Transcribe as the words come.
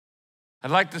I'd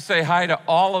like to say hi to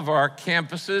all of our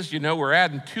campuses. You know, we're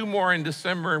adding 2 more in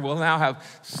December, and we'll now have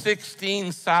 16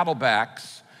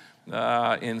 Saddlebacks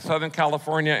in Southern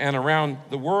California and around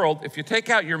the world. If you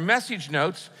take out your message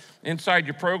notes inside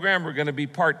your program, we're going to be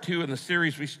part 2 in the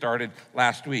series we started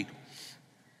last week.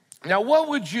 Now, what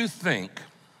would you think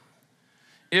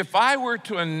if I were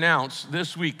to announce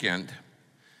this weekend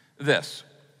this?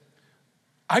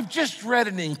 I've just read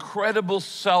an incredible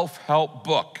self-help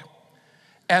book.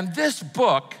 And this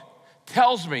book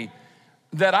tells me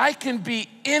that I can be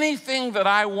anything that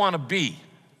I want to be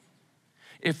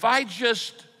if I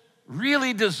just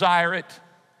really desire it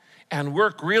and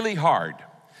work really hard.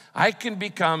 I can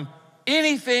become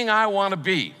anything I want to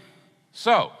be.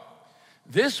 So,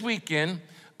 this weekend,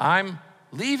 I'm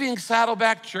leaving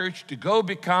Saddleback Church to go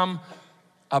become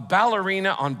a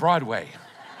ballerina on Broadway.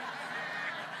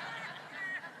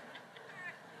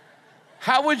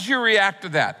 How would you react to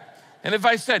that? And if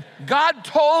I said, God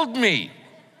told me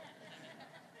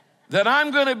that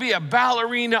I'm going to be a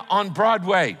ballerina on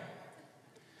Broadway,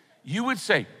 you would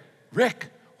say, Rick,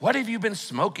 what have you been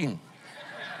smoking?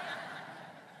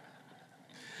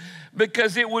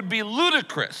 Because it would be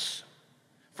ludicrous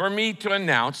for me to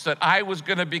announce that I was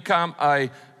going to become a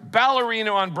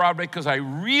ballerina on Broadway because I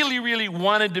really, really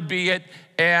wanted to be it,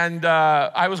 and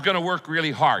I was going to work really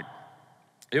hard.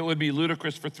 It would be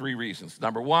ludicrous for 3 reasons.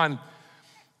 Number one,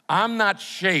 I'm not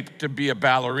shaped to be a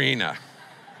ballerina.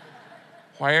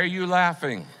 Why are you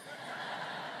laughing?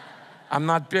 I'm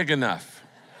not big enough.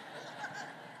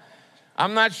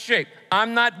 I'm not shaped.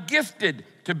 I'm not gifted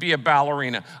to be a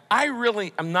ballerina. I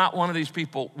really am not one of these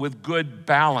people with good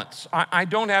balance. I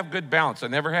don't have good balance. I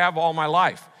never have all my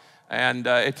life. And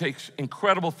it takes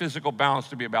incredible physical balance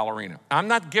to be a ballerina. I'm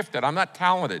not gifted. I'm not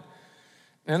talented.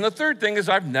 And the third thing is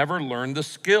I've never learned the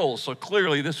skills. So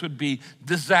clearly this would be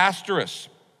disastrous.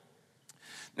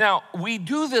 Now, we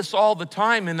do this all the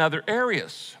time in other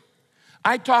areas.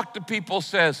 I talk to people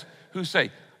who say,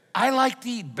 I like to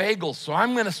eat bagels, so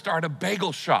I'm going to start a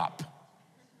bagel shop.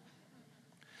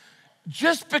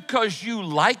 Just because you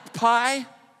like pie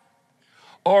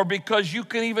or because you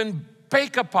can even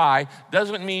bake a pie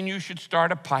doesn't mean you should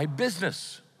start a pie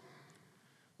business.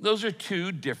 Those are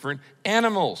 2 different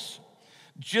animals.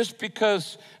 Just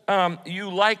because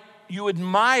you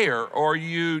admire or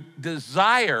you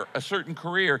desire a certain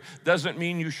career doesn't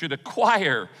mean you should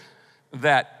acquire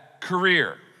that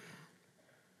career.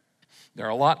 There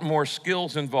are a lot more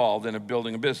skills involved in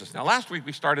building a business. Now, last week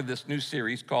we started this new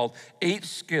series called 8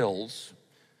 Skills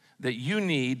That You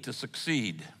Need to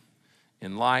Succeed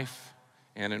in Life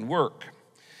and in Work.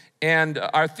 And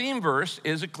our theme verse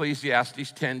is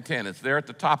Ecclesiastes 10:10. It's there at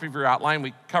the top of your outline.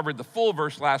 We covered the full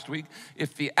verse last week.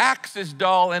 If the axe is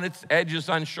dull and its edge is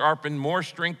unsharpened, more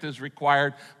strength is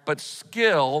required, but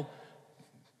skill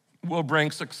will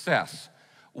bring success.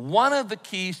 One of the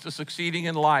keys to succeeding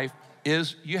in life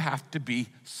is you have to be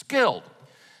skilled.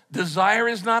 Desire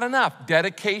is not enough.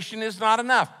 Dedication is not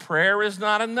enough. Prayer is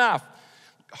not enough.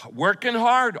 Working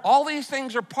hard, all these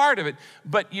things are part of it,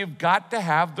 but you've got to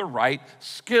have the right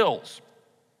skills.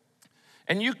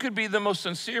 And you could be the most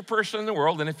sincere person in the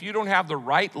world, and if you don't have the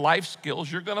right life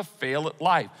skills, you're going to fail at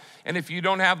life. And if you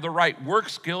don't have the right work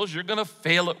skills, you're going to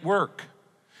fail at work.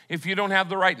 If you don't have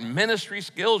the right ministry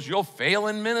skills, you'll fail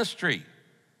in ministry.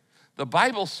 The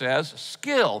Bible says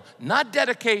skill, not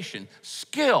dedication,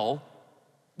 skill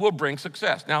will bring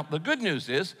success. Now, the good news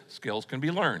is skills can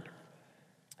be learned.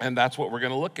 And that's what we're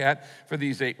going to look at for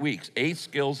these 8 weeks. 8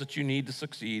 skills that you need to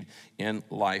succeed in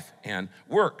life and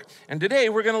work. And today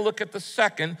we're going to look at the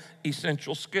second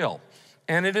essential skill.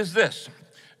 And it is this: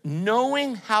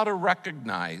 knowing how to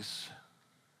recognize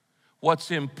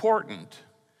what's important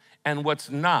and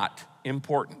what's not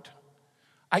important.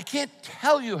 I can't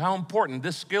tell you how important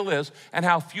this skill is and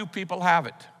how few people have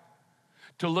it.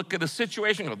 To look at a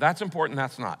situation and go, that's important,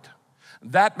 that's not.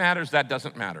 That matters, that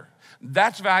doesn't matter.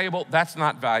 That's valuable, that's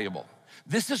not valuable.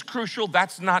 This is crucial,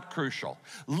 that's not crucial.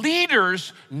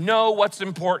 Leaders know what's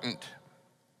important,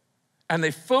 and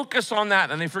they focus on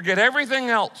that, and they forget everything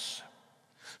else.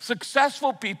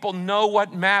 Successful people know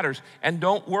what matters and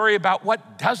don't worry about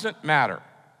what doesn't matter.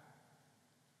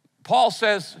 Paul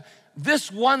says,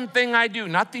 this one thing I do,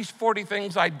 not these 40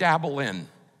 things I dabble in.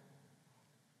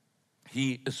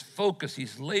 He is focused,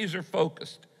 he's laser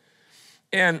focused.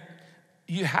 And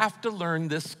you have to learn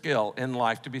this skill in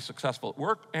life to be successful at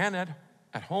work and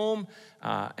at home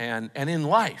and in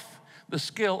life. The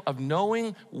skill of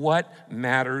knowing what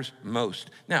matters most.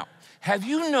 Now, have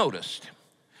you noticed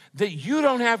that you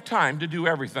don't have time to do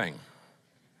everything?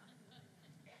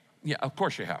 Yeah, of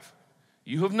course you have.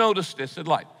 You have noticed this in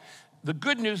life. The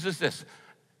good news is this: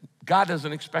 God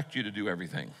doesn't expect you to do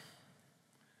everything.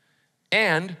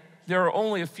 And there are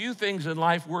only a few things in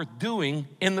life worth doing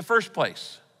in the first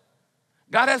place.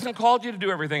 God hasn't called you to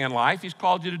do everything in life. He's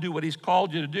called you to do what he's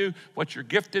called you to do, what you're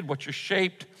gifted, what you're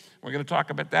shaped. We're going to talk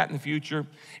about that in the future.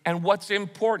 And what's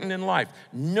important in life.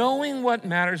 Knowing what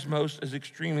matters most is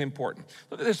extremely important.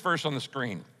 Look at this verse on the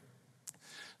screen.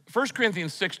 1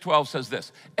 Corinthians 6:12 says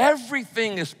this,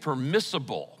 everything is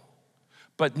permissible,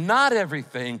 but not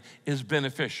everything is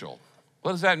beneficial.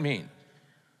 What does that mean?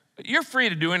 You're free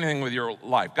to do anything with your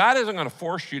life. God isn't going to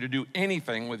force you to do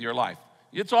anything with your life.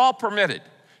 It's all permitted.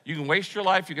 You can waste your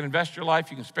life, you can invest your life,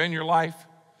 you can spend your life.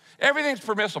 Everything's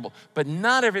permissible, but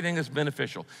not everything is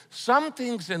beneficial. Some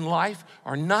things in life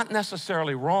are not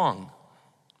necessarily wrong.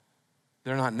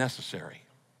 They're not necessary.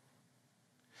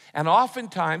 And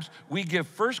oftentimes, we give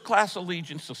first-class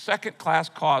allegiance to second-class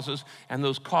causes, and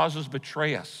those causes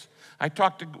betray us. I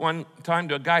talked one time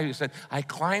to a guy who said, I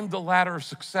climbed the ladder of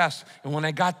success, and when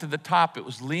I got to the top, it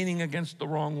was leaning against the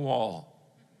wrong wall.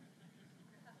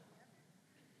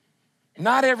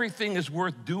 Not everything is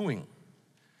worth doing.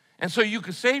 And so you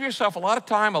can save yourself a lot of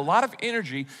time, a lot of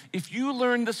energy, if you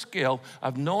learn the skill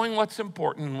of knowing what's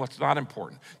important and what's not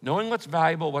important, knowing what's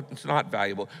valuable, what's not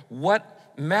valuable,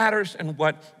 what matters and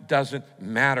what doesn't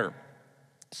matter.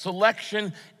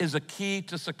 Selection is a key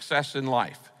to success in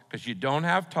life because you don't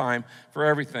have time for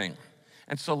everything.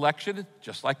 And selection,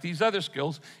 just like these other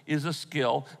skills, is a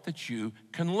skill that you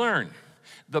can learn.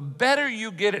 The better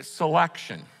you get at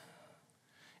selection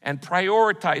and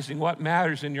prioritizing what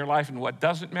matters in your life and what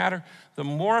doesn't matter, the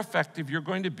more effective you're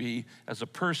going to be as a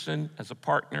person, as a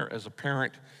partner, as a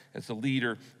parent, as a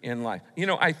leader in life. You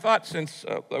know, I thought since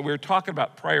we were talking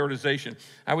about prioritization,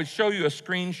 I would show you a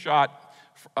screenshot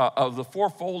of the 4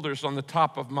 folders on the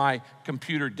top of my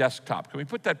computer desktop. Can we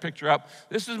put that picture up?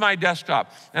 This is my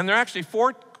desktop, and there are actually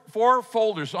four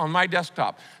folders on my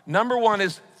desktop. Number 1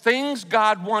 is things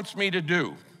God wants me to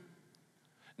do.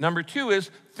 Number 2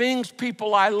 is things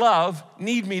people I love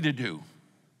need me to do.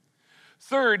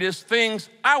 3rd is things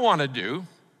I want to do.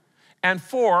 And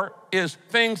 4 is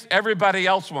things everybody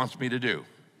else wants me to do.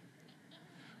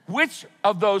 Which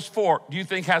of those 4 do you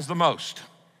think has the most?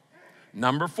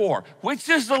 Number 4. Which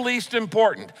is the least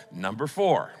important? Number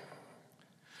 4.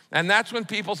 And that's when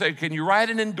people say, can you write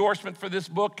an endorsement for this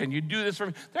book? Can you do this for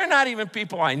me? They're not even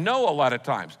people I know a lot of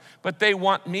times, but they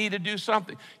want me to do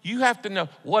something. You have to know,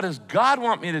 what does God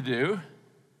want me to do?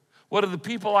 What do the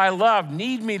people I love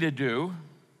need me to do?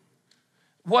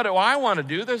 What do I want to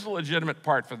do? There's a legitimate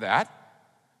part for that.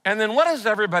 And then what does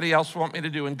everybody else want me to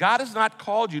do? And God has not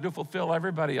called you to fulfill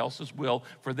everybody else's will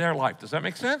for their life. Does that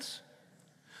make sense?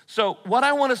 So what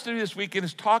I want us to do this weekend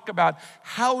is talk about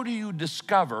how do you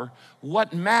discover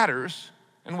what matters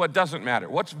and what doesn't matter,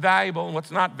 what's valuable and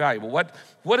what's not valuable,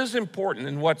 what is important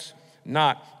and what's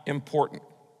not important.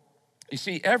 You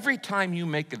see, every time you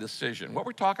make a decision, what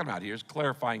we're talking about here is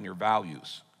clarifying your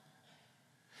values.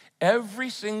 Every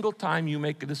single time you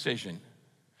make a decision,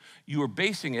 you are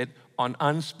basing it on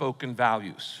unspoken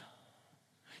values.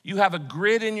 You have a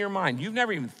grid in your mind. You've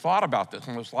never even thought about this,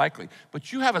 most likely,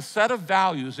 but you have a set of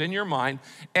values in your mind,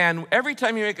 and every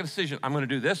time you make a decision, I'm going to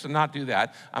do this and not do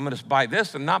that. I'm going to buy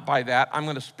this and not buy that. I'm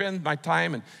going to spend my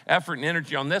time and effort and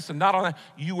energy on this and not on that.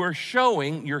 You are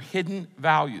showing your hidden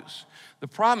values. The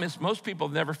problem is most people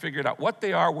have never figured out what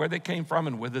they are, where they came from,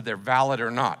 and whether they're valid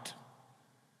or not.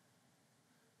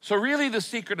 So really the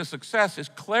secret of success is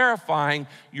clarifying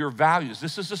your values.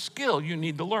 This is a skill you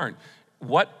need to learn.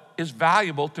 What is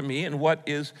valuable to me and what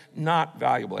is not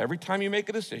valuable. Every time you make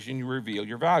a decision, you reveal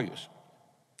your values.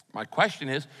 My question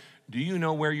is, do you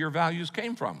know where your values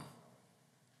came from?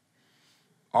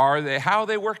 How are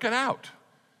they working out?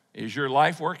 Is your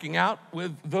life working out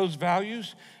with those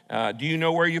values? Do you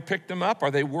know where you picked them up?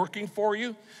 Are they working for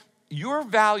you? Your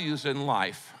values in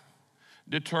life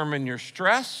determine your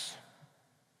stress,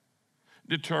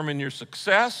 determine your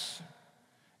success,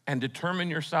 and determine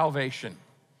your salvation.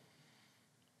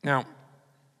 Now,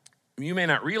 you may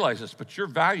not realize this, but your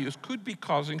values could be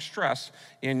causing stress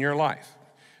in your life.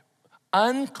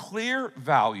 Unclear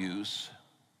values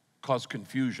cause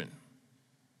confusion.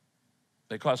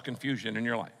 They cause confusion in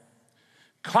your life.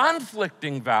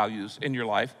 Conflicting values in your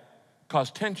life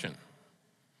cause tension.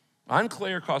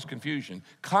 Unclear cause confusion.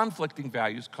 Conflicting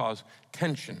values cause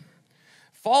tension.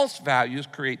 False values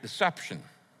create deception.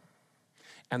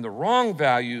 And the wrong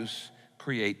values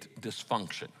create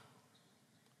dysfunction.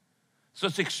 So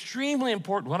it's extremely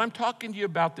important. What I'm talking to you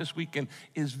about this weekend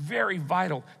is very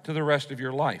vital to the rest of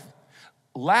your life.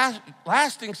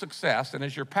 Lasting success, and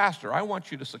as your pastor, I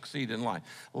want you to succeed in life.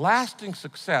 Lasting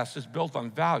success is built on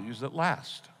values that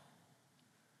last.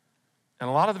 And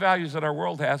a lot of the values that our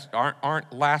world has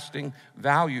aren't lasting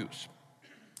values.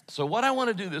 So what I want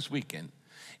to do this weekend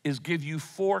is give you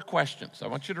 4 questions. I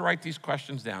want you to write these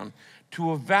questions down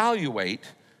to evaluate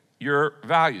your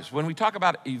values. When we talk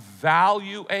about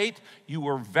evaluate, you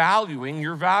are valuing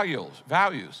your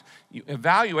values.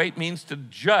 Evaluate means to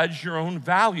judge your own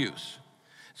values.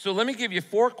 So let me give you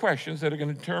 4 questions that are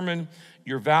going to determine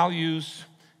your values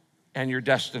and your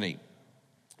destiny.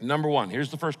 Number 1,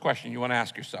 here's the first question you want to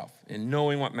ask yourself in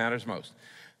knowing what matters most.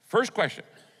 First question,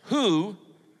 who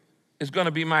is going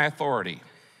to be my authority?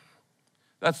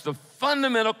 That's the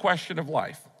fundamental question of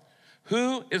life.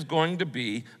 Who is going to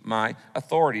be my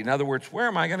authority? In other words, where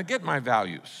am I going to get my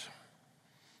values?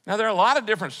 Now, there are a lot of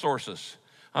different sources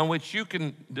on which you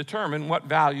can determine what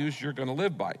values you're going to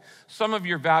live by. Some of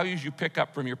your values you pick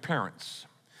up from your parents.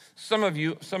 Some of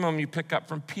them you pick up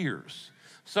from peers.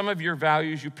 Some of your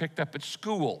values you picked up at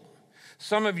school.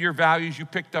 Some of your values you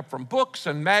picked up from books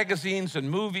and magazines and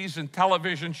movies and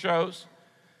television shows.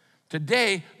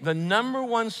 Today, the number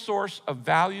one source of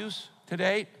values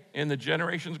today in the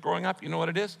generations growing up, you know what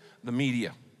it is? The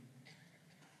media.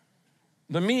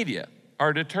 The media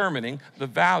are determining the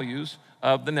values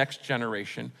of the next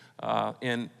generation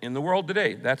in the world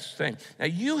today. That's the thing. Now,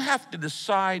 you have to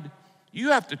decide,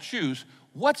 you have to choose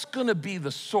what's going to be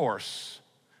the source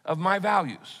of my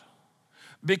values.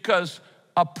 Because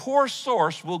a poor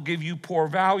source will give you poor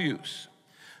values.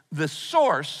 The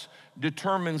source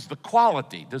determines the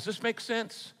quality. Does this make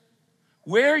sense?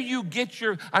 Where you get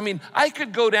your, I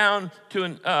could go down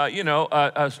to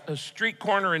a street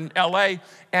corner in LA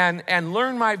and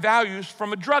learn my values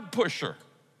from a drug pusher.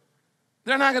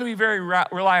 They're not going to be very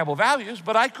reliable values,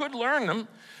 but I could learn them.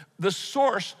 The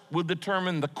source will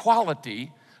determine the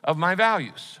quality of my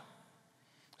values.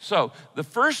 So the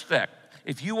first step,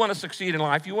 if you want to succeed in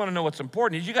life, you want to know what's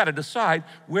important, is you got to decide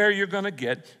where you're going to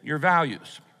get your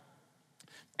values.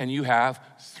 And you have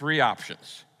 3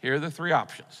 options. Here are the 3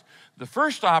 options. The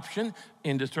first option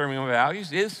in determining my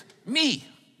values is me,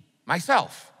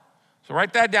 myself. So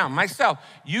write that down, myself.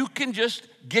 You can just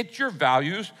get your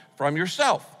values from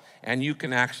yourself. And you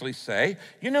can actually say,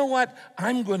 you know what?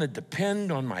 I'm going to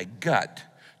depend on my gut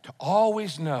to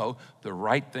always know the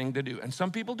right thing to do. And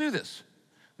some people do this.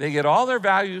 They get all their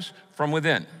values from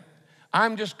within.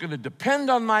 I'm just going to depend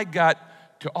on my gut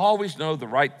to always know the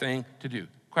right thing to do.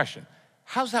 Question,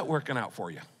 how's that working out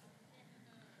for you?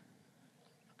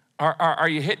 Are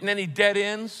you hitting any dead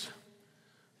ends?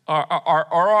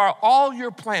 Are all your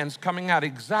plans coming out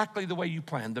exactly the way you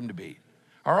planned them to be?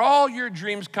 Are all your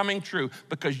dreams coming true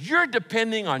because you're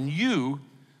depending on you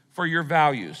for your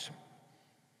values?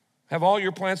 Have all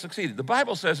your plans succeeded? The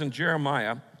Bible says in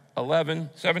Jeremiah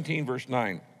 17, verse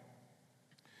 9,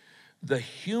 the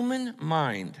human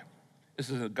mind,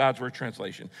 this is a God's Word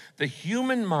translation, the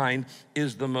human mind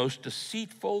is the most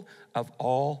deceitful of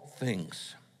all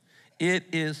things. It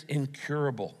is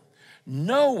incurable.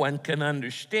 No one can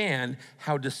understand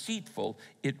how deceitful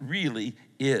it really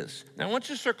is. Now, I want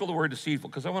you to circle the word deceitful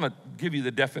because I want to give you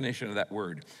the definition of that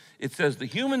word. It says the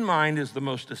human mind is the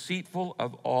most deceitful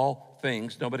of all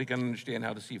things. Nobody can understand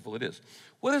how deceitful it is.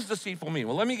 What does deceitful mean?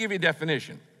 Well, let me give you a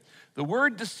definition. The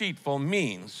word deceitful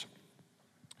means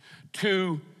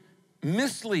to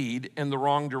mislead in the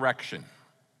wrong direction.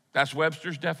 That's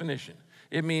Webster's definition.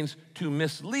 It means to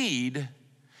mislead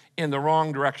in the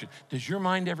wrong direction. Does your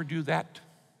mind ever do that?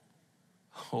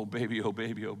 Oh, baby, oh,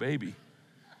 baby, oh, baby.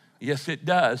 Yes, it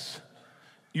does.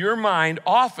 Your mind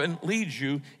often leads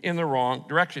you in the wrong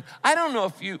direction. I don't know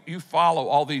if you follow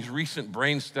all these recent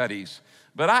brain studies,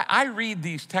 but I read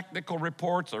these technical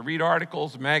reports, I read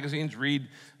articles, magazines, read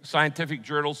scientific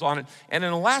journals on it. And in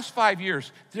the last 5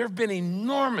 years, there have been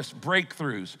enormous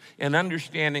breakthroughs in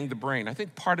understanding the brain. I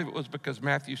think part of it was because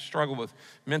Matthew struggled with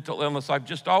mental illness. I've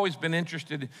just always been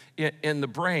interested in the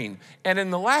brain. And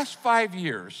in the last 5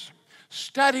 years,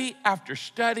 study after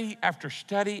study after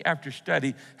study after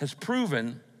study has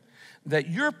proven that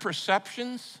your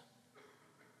perceptions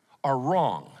are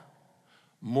wrong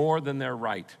more than they're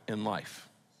right in life.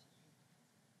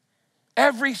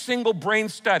 Every single brain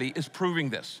study is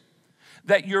proving this,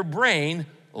 that your brain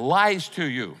lies to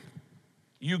you.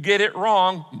 You get it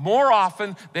wrong more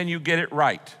often than you get it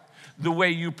right. The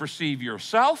way you perceive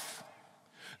yourself,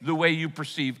 the way you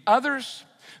perceive others,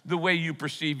 the way you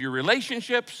perceive your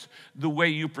relationships, the way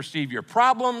you perceive your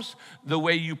problems, the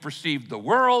way you perceive the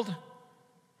world.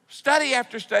 Study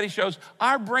after study shows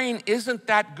our brain isn't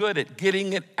that good at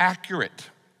getting it accurate.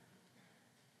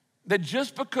 That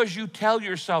just because you tell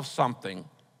yourself something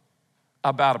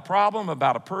about a problem,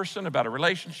 about a person, about a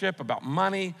relationship, about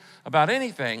money, about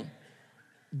anything,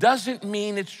 doesn't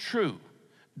mean it's true,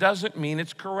 doesn't mean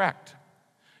it's correct.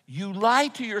 You lie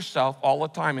to yourself all the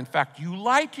time. In fact, you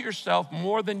lie to yourself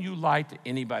more than you lie to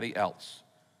anybody else.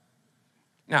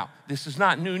 Now, this is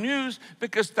not new news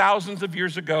because thousands of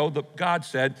years ago, God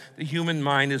said the human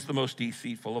mind is the most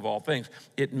deceitful of all things.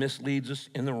 It misleads us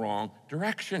in the wrong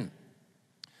direction.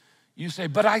 You say,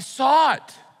 but I saw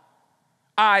it.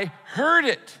 I heard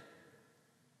it.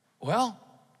 Well,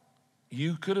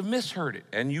 you could have misheard it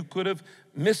and you could have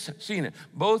misseen it.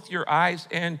 Both your eyes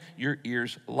and your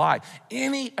ears lie.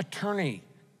 Any attorney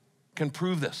can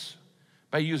prove this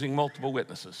by using multiple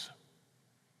witnesses.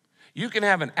 You can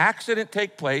have an accident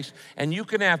take place and you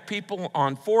can have people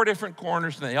on 4 different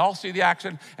corners and they all see the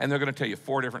accident and they're going to tell you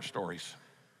 4 different stories.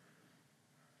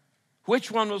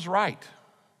 Which one was right?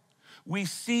 We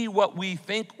see what we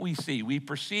think we see. We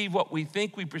perceive what we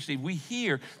think we perceive. We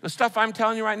hear. The stuff I'm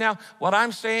telling you right now, what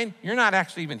I'm saying, you're not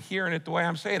actually even hearing it the way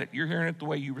I'm saying it. You're hearing it the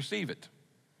way you receive it.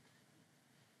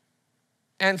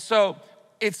 And so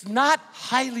it's not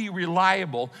highly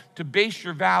reliable to base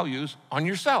your values on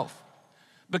yourself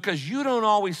because you don't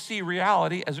always see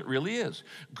reality as it really is.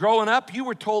 Growing up, you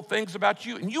were told things about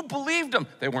you and you believed them.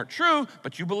 They weren't true,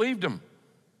 but you believed them.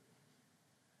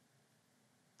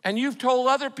 And you've told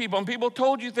other people, and people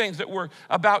told you things that were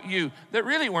about you that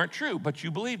really weren't true, but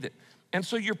you believed it. And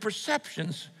so your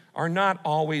perceptions are not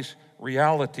always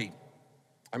reality.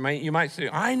 You might say,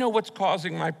 I know what's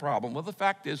causing my problem. Well, the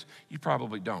fact is, you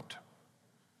probably don't.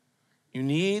 You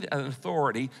need an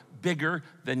authority bigger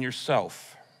than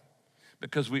yourself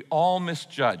because we all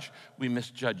misjudge. We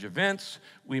misjudge events,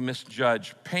 we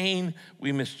misjudge pain,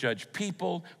 we misjudge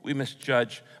people, we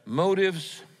misjudge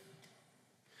motives.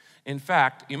 In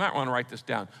fact, you might want to write this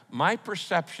down. My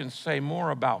perceptions say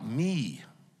more about me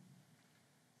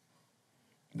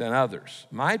than others.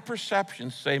 My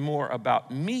perceptions say more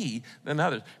about me than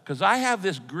others because I have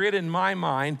this grid in my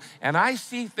mind and I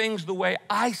see things the way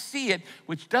I see it,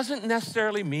 which doesn't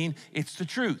necessarily mean it's the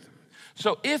truth.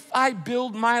 So if I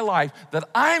build my life that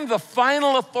I'm the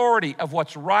final authority of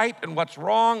what's right and what's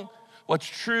wrong, what's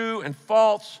true and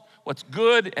false, what's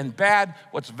good and bad,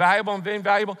 what's valuable and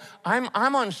invaluable, I'm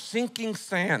on sinking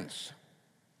sands.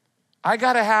 I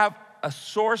got to have a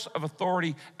source of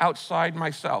authority outside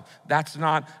myself. That's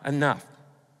not enough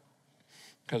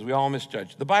because we all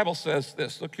misjudge. The Bible says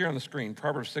this. Look here on the screen,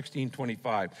 Proverbs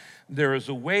 16:25. There is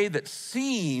a way that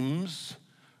seems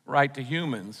right to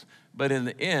humans, but in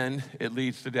the end, it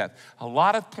leads to death. A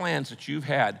lot of plans that you've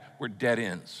had were dead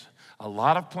ends. A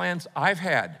lot of plans I've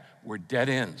had were dead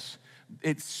ends.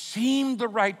 It seemed the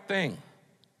right thing.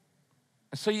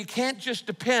 So you can't just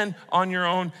depend on your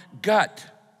own gut.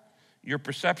 Your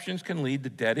perceptions can lead to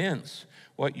dead ends.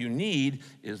 What you need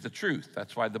is the truth.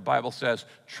 That's why the Bible says,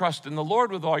 trust in the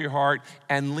Lord with all your heart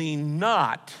and lean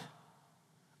not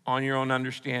on your own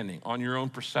understanding, on your own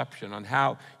perception, on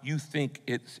how you think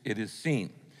it is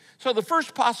seen. So the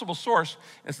first possible source,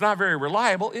 it's not very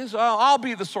reliable, is I'll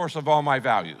be the source of all my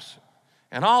values.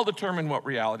 And I'll determine what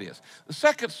reality is. The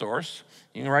second source,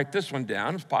 you can write this one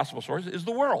down as possible source, is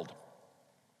the world.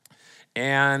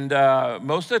 And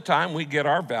most of the time, we get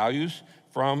our values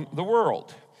from the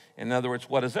world. In other words,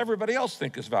 what does everybody else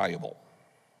think is valuable?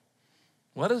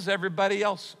 What does everybody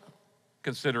else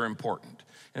consider important?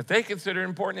 And if they consider it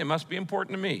important, it must be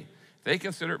important to me. If they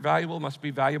consider it valuable, it must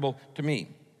be valuable to me.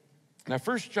 Now,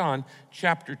 1 John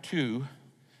chapter 2,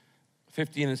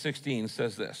 15 and 16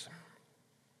 says this.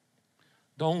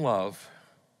 Don't love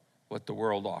what the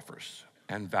world offers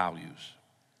and values.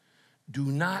 Do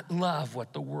not love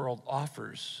what the world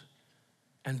offers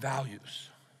and values.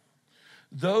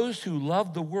 Those who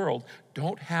love the world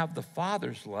don't have the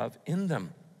Father's love in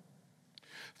them.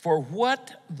 For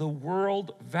what the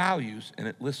world values, and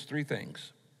it lists 3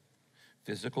 things: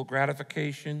 physical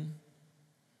gratification,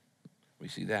 we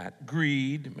see that,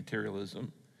 greed,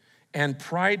 materialism, and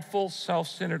prideful,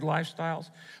 self-centered lifestyles.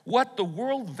 What the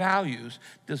world values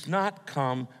does not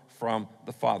come from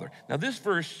the Father. Now, this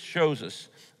verse shows us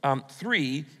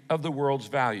 3 of the world's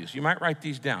values. You might write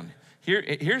these down.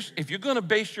 Here's if you're going to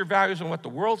base your values on what the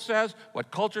world says, what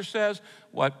culture says,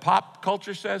 what pop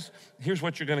culture says, here's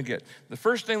what you're going to get. The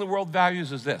first thing the world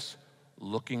values is this: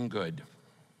 looking good.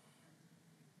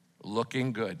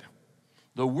 Looking good.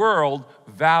 The world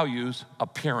values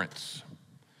appearance.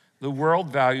 The world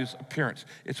values appearance.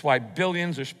 It's why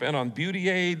billions are spent on beauty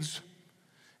aids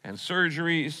and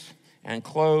surgeries and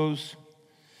clothes.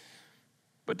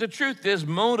 But the truth is,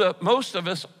 most of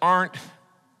us aren't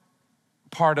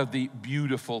part of the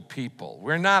beautiful people.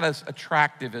 We're not as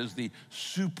attractive as the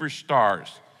superstars.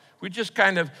 We're just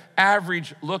kind of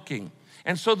average looking.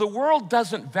 And so the world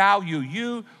doesn't value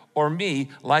you or me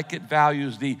like it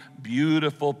values the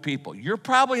beautiful people. You're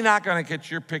probably not going to get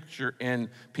your picture in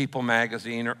People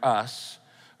magazine or Us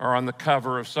or on the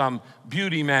cover of some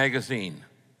beauty magazine.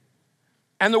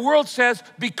 And the world says,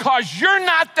 because you're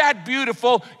not that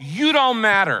beautiful, you don't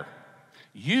matter.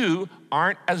 You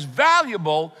aren't as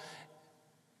valuable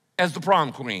as the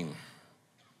prom queen,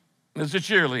 as the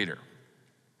cheerleader,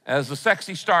 as the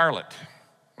sexy starlet,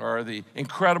 or the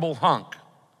incredible hunk,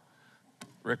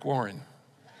 Rick Warren.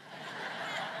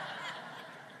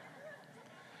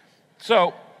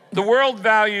 So the world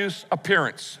values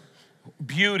appearance,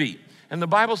 beauty. And the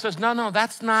Bible says, no,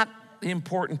 that's not the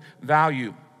important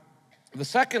value. The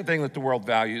second thing that the world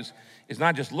values is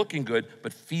not just looking good,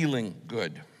 but feeling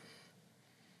good.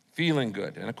 Feeling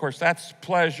good. And of course, that's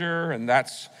pleasure and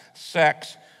that's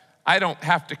sex. I don't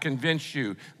have to convince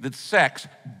you that sex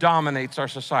dominates our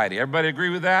society. Everybody agree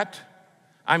with that?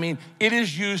 I mean, it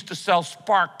is used to sell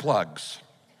spark plugs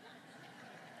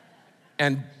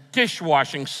and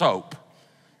dishwashing soap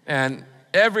and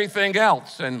everything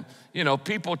else. And, you know,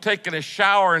 people taking a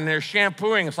shower and they're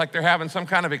shampooing. It's like they're having some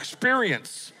kind of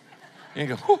experience. And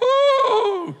you go,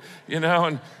 whoo-hoo, you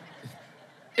know,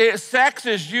 and sex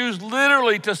is used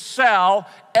literally to sell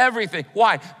everything.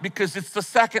 Why? Because it's the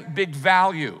second big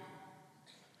value.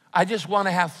 I just want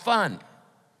to have fun.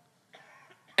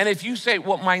 And if you say,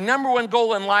 well, my number one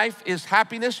goal in life is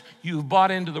happiness, you've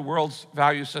bought into the world's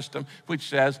value system, which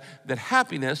says that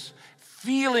happiness,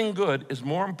 feeling good, is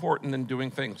more important than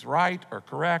doing things right or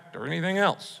correct or anything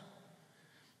else.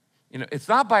 You know, it's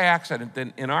not by accident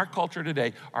that in our culture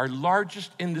today, our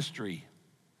largest industry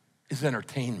is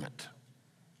entertainment.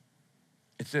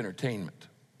 It's entertainment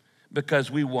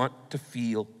because we want to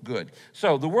feel good.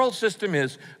 So the world system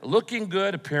is looking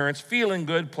good, appearance, feeling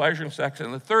good, pleasure and sex.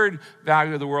 And the third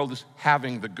value of the world is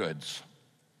having the goods.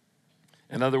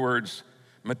 In other words,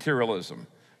 materialism,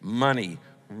 money,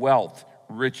 wealth,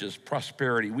 riches,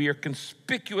 prosperity. We are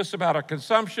conspicuous about our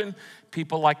consumption.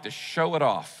 People like to show it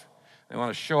off. They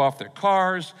want to show off their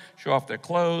cars, show off their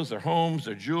clothes, their homes,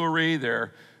 their jewelry,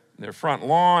 their front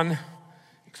lawn,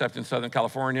 except in Southern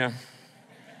California,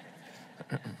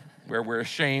 where we're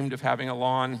ashamed of having a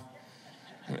lawn.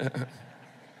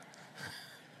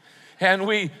 And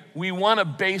we want to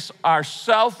base our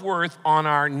self-worth on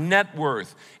our net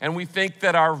worth. And we think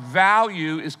that our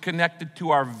value is connected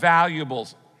to our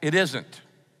valuables. It isn't.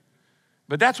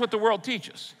 But that's what the world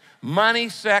teaches. Money,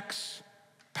 sex,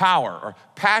 power, or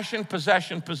passion,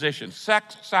 possession, position,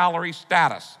 sex, salary,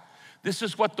 status. This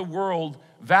is what the world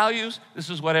values. This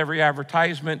is what every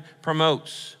advertisement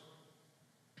promotes.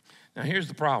 Now, here's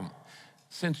the problem.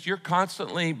 Since you're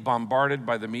constantly bombarded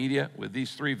by the media with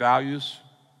these three values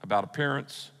about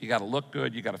appearance, you got to look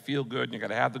good, you got to feel good, and you got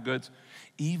to have the goods,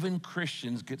 even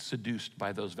Christians get seduced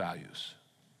by those values.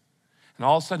 And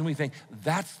all of a sudden we think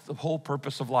that's the whole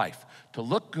purpose of life, to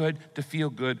look good, to feel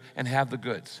good, and have the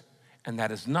goods. And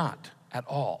that is not at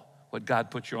all what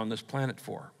God put you on this planet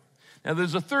for. Now,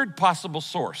 there's a third possible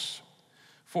source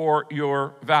for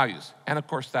your values, and of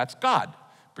course that's God,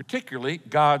 particularly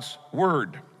God's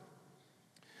Word.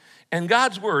 And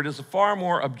God's Word is a far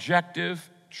more objective,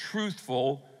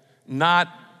 truthful, not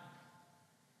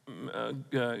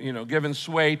given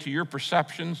sway to your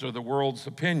perceptions or the world's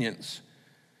opinions.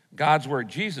 God's Word,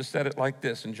 Jesus said it like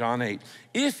this in John 8,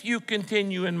 if you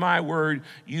continue in my word,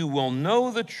 you will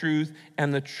know the truth,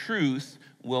 and the truth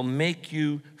will make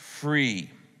you free.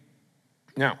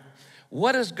 Now,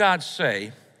 what does God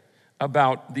say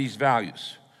about these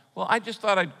values? Well, I just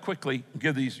thought I'd quickly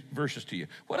give these verses to you.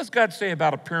 What does God say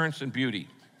about appearance and beauty?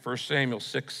 1 Samuel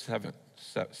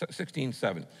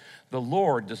 16:7. The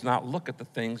Lord does not look at the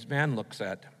things man looks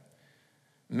at.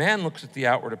 Man looks at the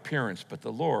outward appearance, but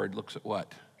the Lord looks at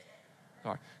what?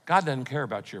 God doesn't care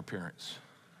about your appearance.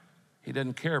 He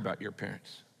doesn't care about your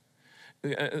appearance.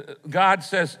 God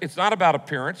says it's not about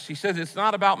appearance. He says it's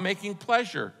not about making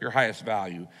pleasure your highest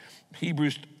value.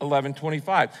 Hebrews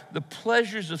 11:25. The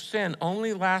pleasures of sin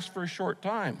only last for a short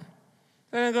time.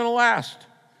 They ain't gonna last.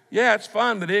 Yeah, it's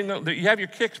fun, but you have your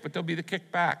kicks, but they'll be the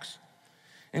kickbacks.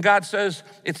 And God says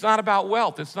it's not about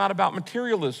wealth. It's not about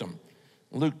materialism.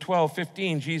 Luke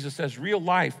 12:15, Jesus says, real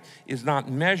life is not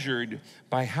measured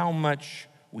by how much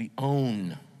we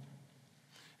own.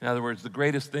 In other words, the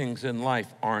greatest things in life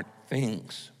aren't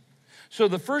things. So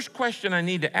the first question I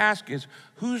need to ask is,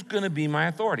 who's going to be my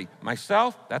authority?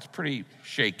 Myself? That's pretty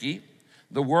shaky.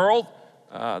 The world?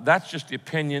 That's just the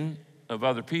opinion of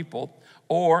other people.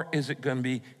 Or is it going to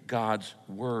be God's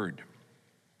Word?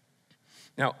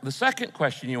 Now, the second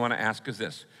question you want to ask is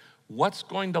this. What's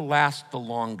going to last the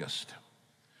longest?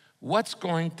 What's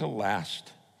going to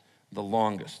last the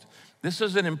longest? This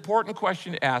is an important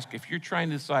question to ask if you're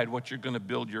trying to decide what you're going to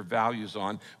build your values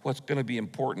on, what's going to be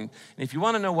important. And if you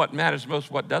want to know what matters most,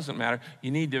 what doesn't matter,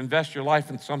 you need to invest your life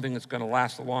in something that's going to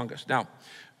last the longest. Now,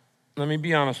 let me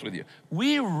be honest with you.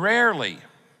 We rarely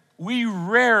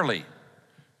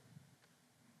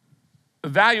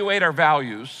evaluate our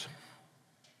values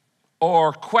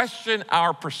or question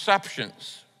our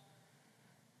perceptions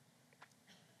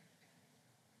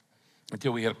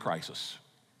until we hit a crisis.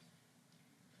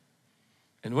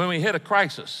 And when we hit a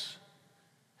crisis,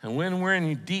 and when we're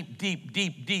in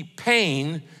deep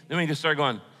pain, then we just start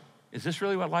going, is this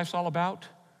really what life's all about?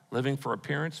 Living for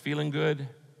appearance, feeling good,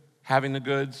 having the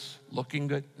goods, looking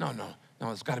good? No,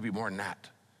 it's got to be more than that.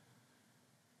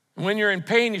 And when you're in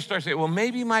pain, you start saying, well,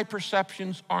 maybe my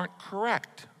perceptions aren't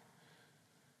correct.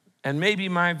 And maybe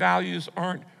my values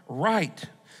aren't right.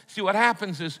 See, what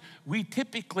happens is we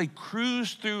typically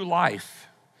cruise through life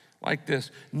like this,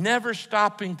 never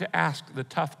stopping to ask the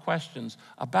tough questions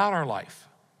about our life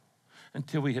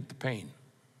until we hit the pain.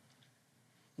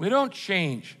 We don't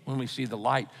change when we see the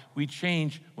light. We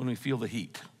change when we feel the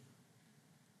heat.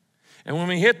 And when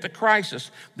we hit the crisis,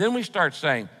 then we start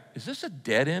saying, is this a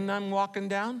dead end I'm walking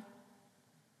down?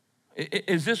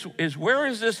 Where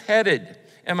is this headed?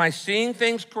 Am I seeing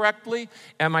things correctly?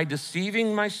 Am I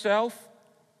deceiving myself?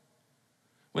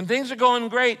 When things are going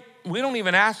great, we don't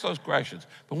even ask those questions.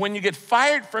 But when you get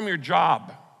fired from your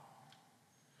job,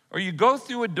 or you go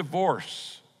through a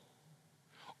divorce,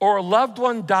 or a loved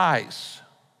one dies,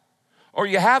 or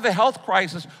you have a health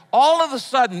crisis, all of a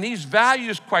sudden these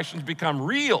values questions become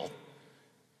real.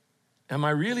 Am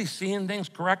I really seeing things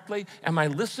correctly? Am I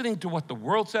listening to what the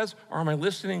world says, or am I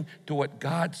listening to what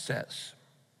God says?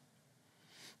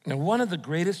 Now, one of the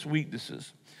greatest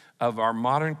weaknesses of our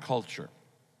modern culture,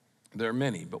 there are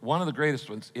many, but one of the greatest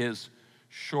ones is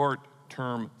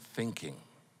short-term thinking.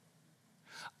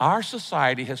 Our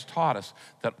society has taught us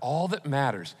that all that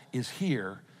matters is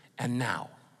here and now.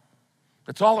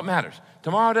 That's all that matters.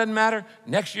 Tomorrow doesn't matter.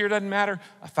 Next year doesn't matter.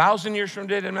 1,000 years from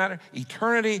today doesn't matter.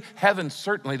 Eternity, heaven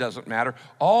certainly doesn't matter.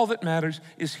 All that matters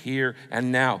is here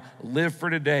and now. Live for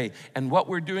today. And what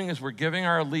we're doing is we're giving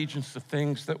our allegiance to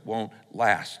things that won't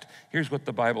last. Here's what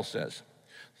the Bible says.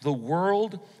 The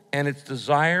world and its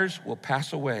desires will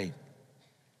pass away.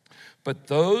 But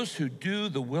those who do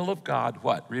the will of God,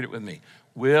 what? Read it with me.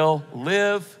 Will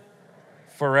live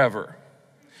forever.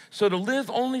 So to live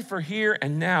only for here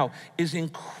and now is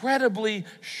incredibly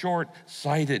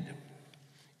short-sighted.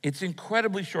 It's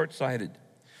incredibly short-sighted.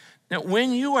 Now,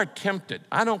 when you are tempted,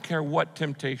 I don't care what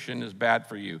temptation is bad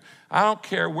for you. I don't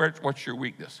care what's your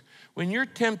weakness. When you're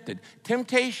tempted,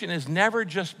 temptation is never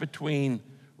just between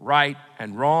right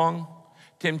and wrong.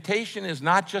 Temptation is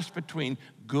not just between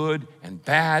good and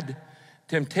bad.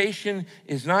 Temptation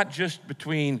is not just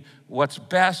between what's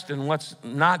best and what's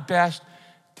not best.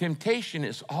 Temptation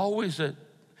is always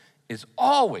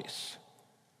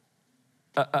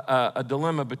a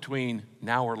dilemma between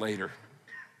now or later.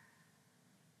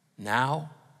 Now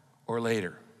or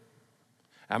later.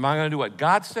 Am I going to do what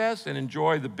God says and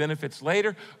enjoy the benefits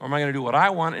later, or am I going to do what I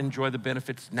want and enjoy the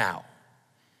benefits now?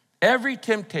 Every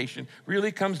temptation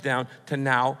really comes down to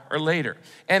now or later.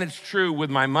 And it's true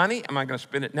with my money. Am I going to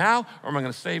spend it now, or am I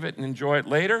going to save it and enjoy it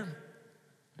later?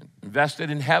 Invest it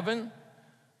in heaven?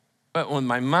 But with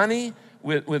my money,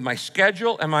 with my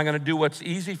schedule, am I going to do what's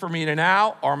easy for me to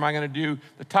now, or am I going to do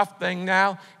the tough thing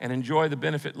now and enjoy the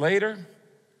benefit later?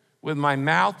 With my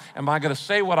mouth, am I going to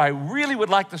say what I really would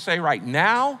like to say right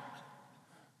now,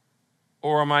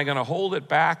 or am I going to hold it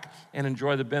back and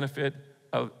enjoy the benefit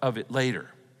of it later?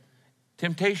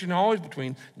 Temptation always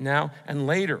between now and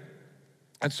later.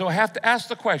 And so I have to ask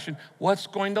the question, what's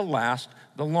going to last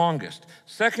the longest?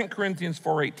 2 Corinthians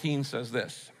 4:18 says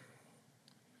this.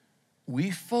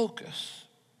 We focus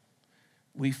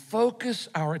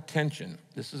our attention,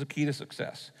 this is a key to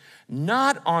success,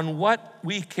 not on what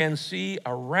we can see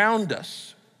around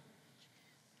us,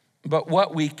 but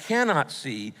what we cannot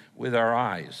see with our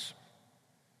eyes.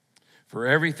 For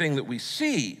everything that we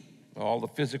see, all the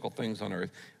physical things on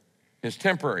earth, is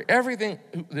temporary. Everything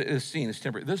that is seen is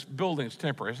temporary. This building is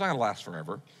temporary. It's not going to last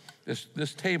forever.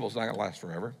 This table is not going to last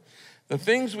forever. The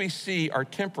things we see are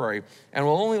temporary and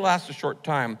will only last a short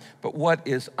time, but what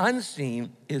is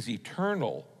unseen is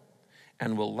eternal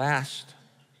and will last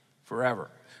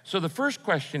forever. So the first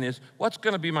question is, what's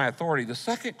going to be my authority? The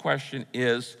second question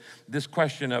is this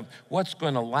question of what's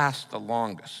going to last the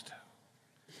longest?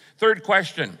 Third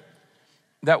question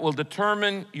that will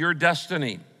determine your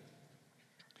destiny.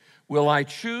 Will I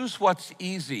choose what's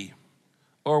easy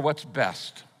or what's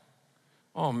best?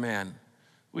 Oh man,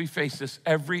 We face this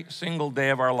every single day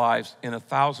of our lives in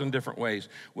 1,000 different ways.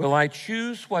 Will I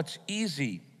choose what's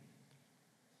easy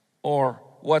or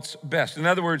what's best? In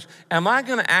other words, am I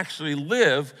going to actually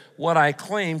live what I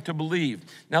claim to believe?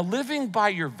 Now, living by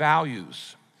your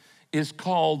values is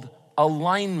called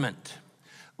alignment.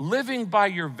 Living by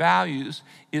your values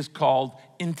is called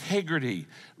integrity.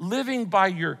 Living by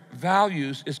your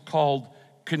values is called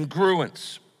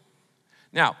congruence.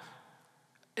 Now,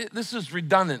 this is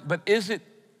redundant, but isn't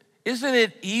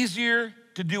it easier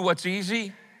to do what's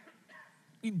easy?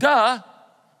 Duh.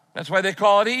 That's why they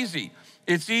call it easy.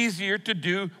 It's easier to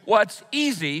do what's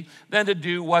easy than to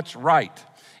do what's right.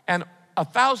 And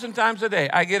 1,000 times a day,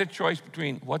 I get a choice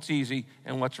between what's easy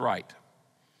and what's right.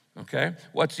 Okay?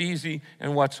 What's easy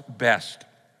and what's best.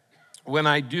 When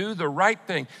I do the right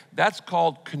thing, that's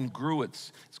called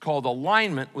congruence. It's called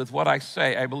alignment with what I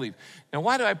say I believe. Now,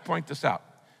 why do I point this out?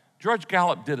 George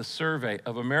Gallup did a survey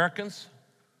of Americans,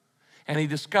 and he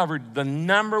discovered the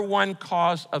number one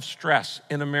cause of stress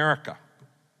in America.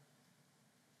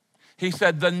 He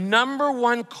said the number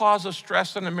one cause of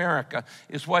stress in America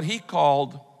is what he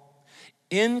called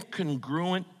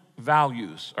incongruent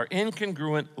values or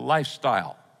incongruent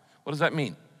lifestyle. What does that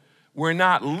mean? We're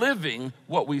not living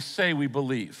what we say we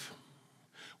believe.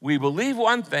 We believe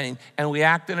one thing and we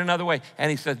act in another way.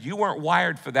 And he said, you weren't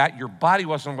wired for that. Your body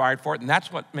wasn't wired for it. And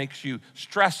that's what makes you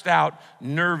stressed out,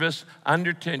 nervous,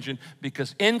 under tension,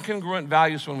 because incongruent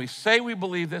values, when we say we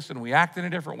believe this and we act in a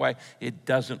different way, it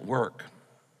doesn't work.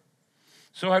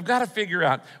 So I've got to figure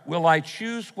out, will I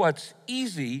choose what's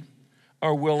easy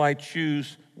or will I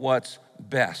choose what's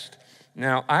best?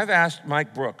 Now, I've asked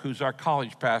Mike Brook, who's our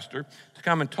college pastor, to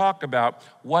come and talk about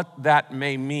what that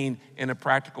may mean in a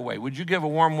practical way. Would you give a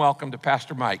warm welcome to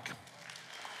Pastor Mike? Hey,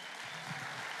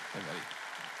 buddy.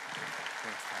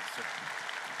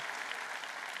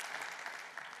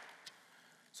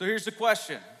 So here's the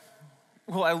question.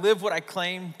 Will I live what I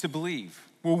claim to believe?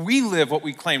 Will we live what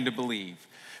we claim to believe?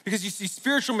 Because you see,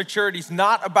 spiritual maturity is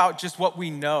not about just what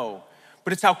we know,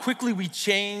 but it's how quickly we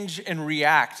change and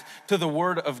react to the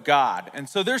Word of God. And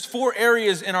so there's 4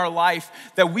 areas in our life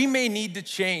that we may need to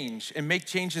change and make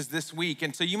changes this week.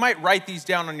 And so you might write these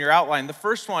down on your outline. The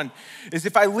first one is,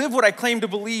 if I live what I claim to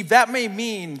believe, that may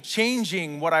mean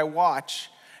changing what I watch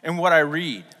and what I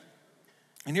read.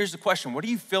 And here's the question: what are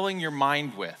you filling your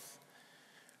mind with?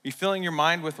 Are you filling your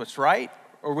mind with what's right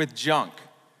or with junk?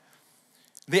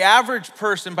 The average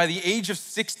person by the age of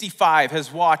 65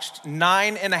 has watched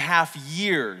 9.5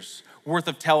 years worth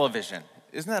of television.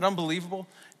 Isn't that unbelievable?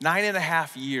 9.5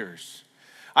 years.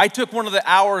 I took one of the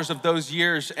hours of those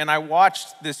years and I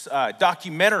watched this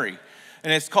documentary,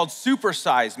 and it's called Super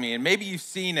Size Me, and maybe you've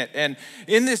seen it. And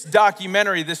in this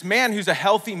documentary, this man who's a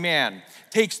healthy man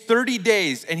takes 30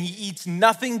 days and he eats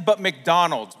nothing but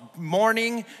McDonald's,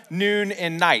 morning, noon,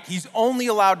 and night. He's only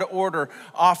allowed to order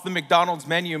off the McDonald's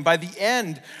menu. And by the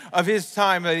end of his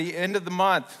time, by the end of the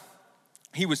month,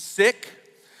 he was sick,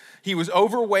 he was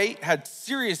overweight, had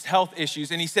serious health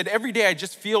issues, and he said, every day I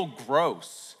just feel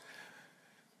gross.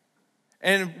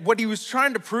 And what he was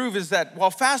trying to prove is that while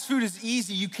fast food is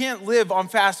easy, you can't live on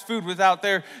fast food without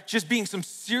there just being some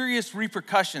serious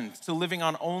repercussions to living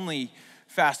on only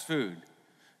fast food.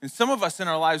 And some of us in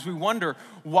our lives, we wonder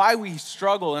why we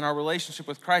struggle in our relationship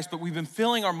with Christ, but we've been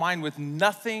filling our mind with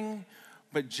nothing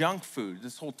but junk food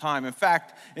this whole time. In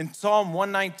fact, in Psalm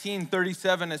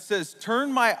 119:37, it says,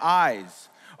 turn my eyes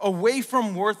away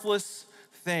from worthless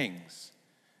things.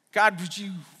 God, would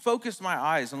you focus my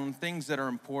eyes on things that are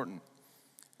important?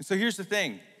 And so here's the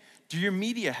thing. Do your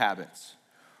media habits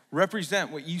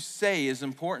represent what you say is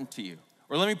important to you?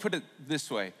 Or let me put it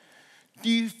this way. Do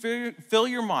you fill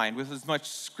your mind with as much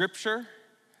scripture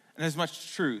and as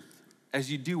much truth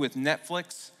as you do with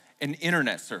Netflix and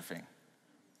internet surfing?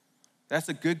 That's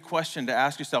a good question to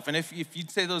ask yourself. And if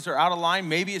you'd say those are out of line,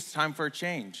 maybe it's time for a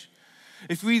change.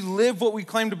 If we live what we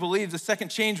claim to believe, the second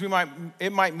change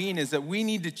it might mean is that we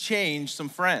need to change some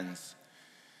friends.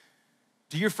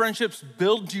 Do your friendships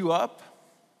build you up,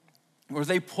 or are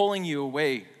they pulling you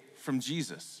away from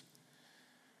Jesus?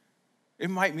 It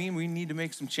might mean we need to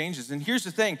make some changes. And here's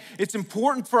the thing. It's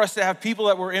important for us to have people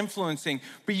that we're influencing,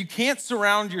 but you can't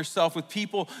surround yourself with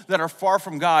people that are far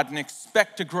from God and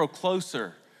expect to grow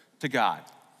closer to God.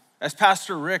 As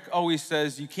Pastor Rick always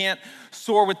says, you can't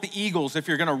soar with the eagles if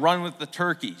you're gonna run with the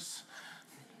turkeys.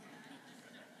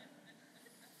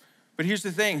 But here's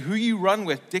the thing. Who you run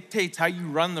with dictates how you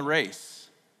run the race.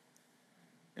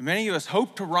 And many of us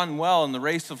hope to run well in the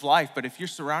race of life, but if you're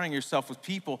surrounding yourself with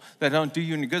people that don't do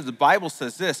you any good, the Bible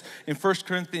says this in 1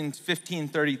 Corinthians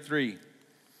 15:33.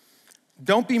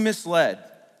 Don't be misled.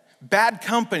 bad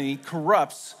company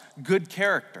corrupts good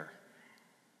character.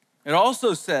 It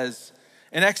also says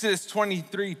in Exodus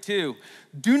 23:2,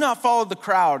 do not follow the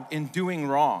crowd in doing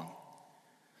wrong.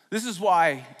 This is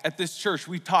why at this church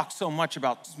we talk so much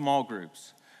about small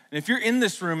groups. And if you're in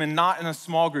this room and not in a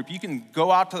small group, you can go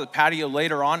out to the patio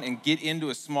later on and get into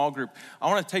a small group. I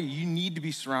want to tell you, you need to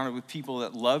be surrounded with people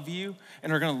that love you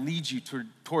and are going to lead you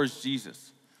towards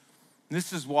Jesus. And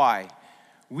this is why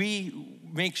we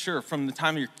make sure from the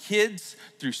time of your kids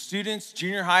through students,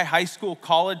 junior high, high school,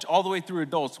 college, all the way through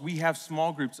adults, we have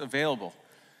small groups available.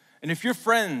 And if your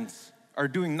friends are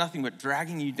doing nothing but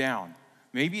dragging you down,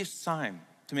 maybe it's time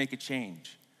to make a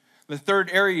change. The third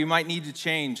area you might need to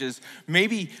change is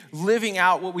maybe living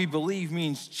out what we believe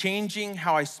means changing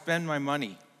how I spend my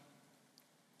money.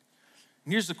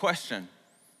 And here's the question.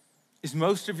 Is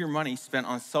most of your money spent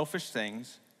on selfish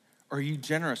things, or are you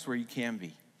generous where you can be?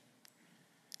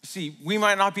 You see, we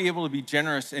might not be able to be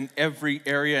generous in every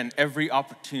area and every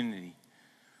opportunity,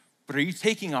 but are you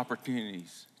taking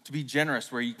opportunities to be generous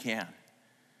where you can?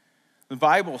 The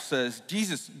Bible says,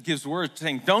 Jesus gives words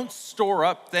saying, don't store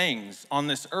up things on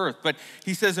this earth. But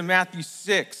he says in Matthew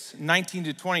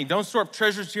 6:19-20, don't store up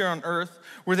treasures here on earth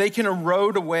where they can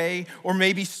erode away or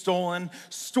may be stolen.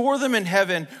 Store them in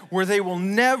heaven where they will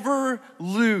never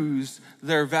lose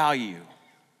their value.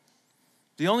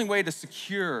 The only way to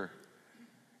secure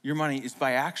your money is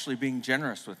by actually being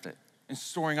generous with it and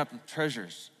storing up the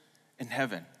treasures in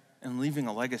heaven and leaving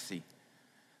a legacy.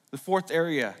 The fourth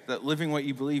area that living what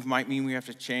you believe might mean we have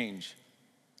to change.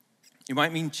 It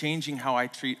might mean changing how I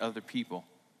treat other people.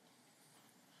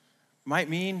 It might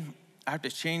mean I have to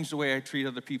change the way I treat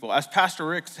other people. As Pastor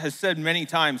Rick has said many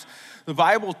times, the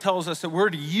Bible tells us that we're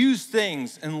to use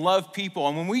things and love people.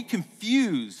 And when we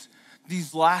confuse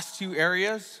these last two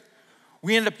areas,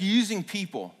 we end up using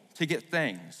people to get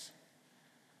things.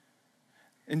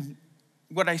 And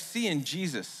what I see in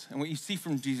Jesus and what you see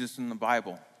from Jesus in the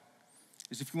Bible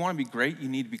is if you want to be great, you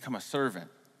need to become a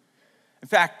servant. In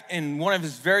fact, in one of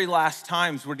his very last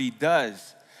times, what he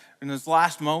does in his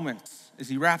last moments is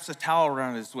he wraps a towel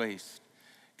around his waist,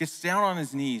 gets down on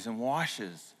his knees and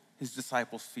washes his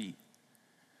disciples' feet.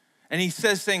 And he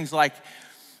says things like,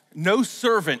 no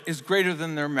servant is greater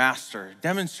than their master,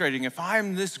 demonstrating if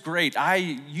I'm this great,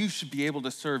 you should be able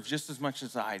to serve just as much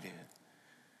as I did.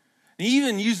 And he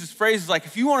even uses phrases like,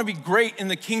 if you want to be great in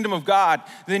the kingdom of God,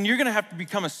 then you're going to have to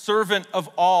become a servant of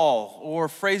all. Or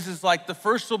phrases like, the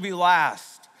first will be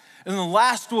last, and the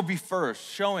last will be first,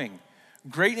 showing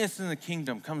greatness in the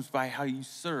kingdom comes by how you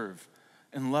serve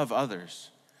and love others.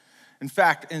 In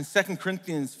fact, in 2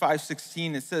 Corinthians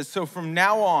 5:16, it says, so from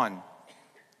now on,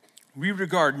 we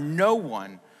regard no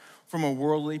one from a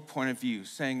worldly point of view,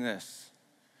 saying this,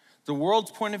 the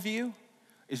world's point of view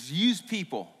is use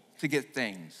people to get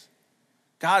things.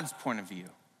 God's point of view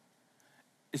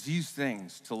is use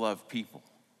things to love people.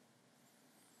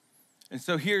 And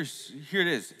so here it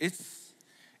is.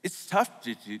 It's tough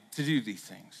to do these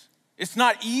things. It's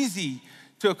not easy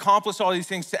to accomplish all these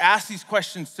things, to ask these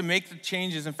questions, to make the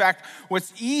changes. In fact,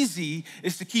 what's easy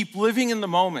is to keep living in the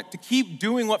moment, to keep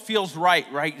doing what feels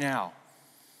right now.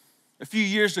 A few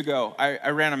years ago, I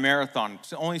ran a marathon.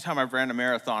 It's the only time I've ran a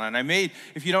marathon. And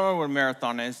if you don't know what a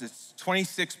marathon is, it's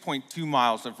 26.2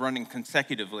 miles of running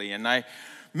consecutively. And I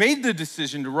made the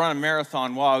decision to run a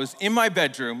marathon while I was in my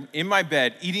bedroom, in my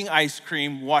bed, eating ice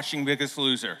cream, watching Biggest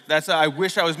Loser. I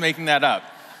wish I was making that up.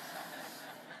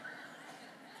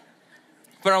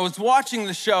 But I was watching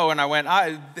the show and I went,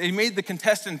 they made the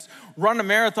contestants run a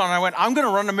marathon. And I went, I'm going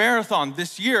to run a marathon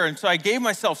this year. And so I gave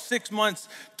myself 6 months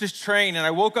to train. And I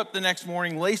woke up the next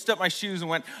morning, laced up my shoes and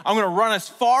went, I'm going to run as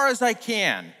far as I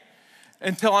can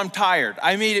until I'm tired.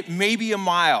 I made it maybe a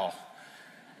mile.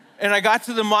 And I got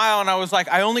to the mile and I was like,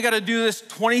 I only got to do this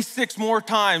 26 more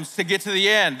times to get to the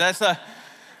end.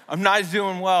 I'm not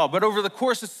doing well. But over the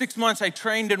course of 6 months, I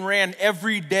trained and ran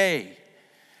every day.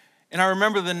 And I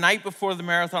remember the night before the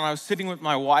marathon, I was sitting with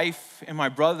my wife and my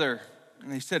brother,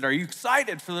 and they said, are you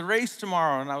excited for the race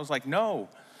tomorrow? And I was like, no.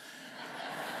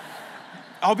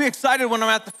 I'll be excited when I'm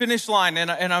at the finish line and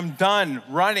I'm done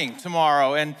running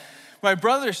tomorrow. And my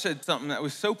brother said something that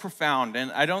was so profound,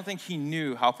 and I don't think he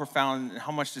knew how profound and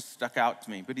how much this stuck out to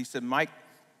me. But he said, Mike,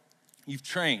 you've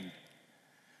trained.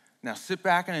 Now sit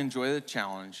back and enjoy the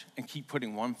challenge and keep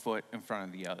putting one foot in front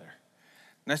of the other.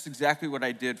 And that's exactly what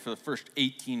I did for the first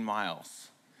 18 miles.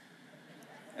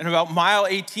 And about mile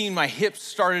 18, my hips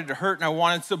started to hurt and I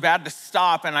wanted so bad to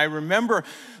stop. And I remember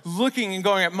looking and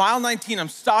going, at mile 19, I'm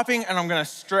stopping and I'm gonna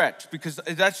stretch because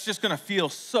that's just gonna feel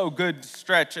so good to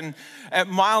stretch. And at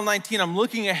mile 19, I'm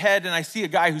looking ahead and I see a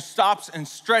guy who stops and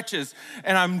stretches.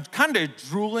 And I'm kind of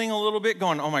drooling a little bit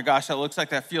going, oh my gosh, that looks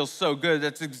like that feels so good.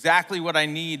 That's exactly what I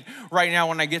need right now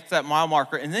when I get to that mile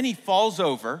marker. And then he falls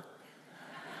over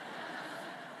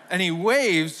and he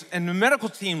waves, and the medical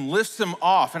team lifts him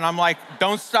off. And I'm like,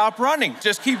 don't stop running,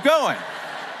 just keep going.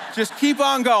 Just keep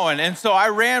on going. And so I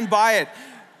ran by it.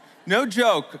 No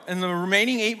joke, in the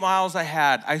remaining 8 miles I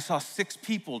had, I saw 6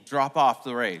 people drop off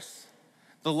the race.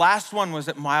 The last one was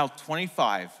at mile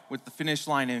 25 with the finish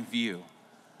line in view.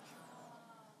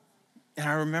 And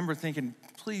I remember thinking,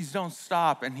 please don't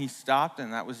stop. And he stopped,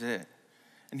 and that was it.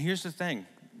 And here's the thing.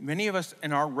 Many of us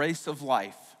in our race of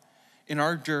life, in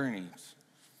our journeys,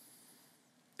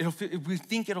 we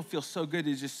think it'll feel so good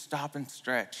to just stop and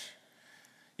stretch.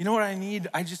 You know what I need?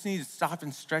 I just need to stop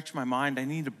and stretch my mind. I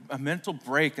need a mental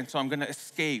break, and so I'm gonna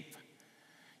escape.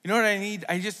 You know what I need?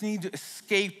 I just need to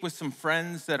escape with some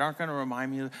friends that aren't gonna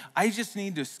remind me. I just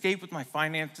need to escape with my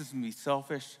finances and be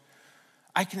selfish.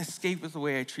 I can escape with the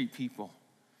way I treat people.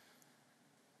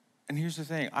 And here's the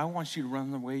thing, I want you to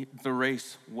run the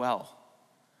race well.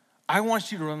 I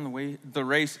want you to run the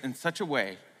race in such a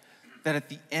way that at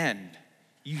the end,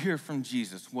 you hear from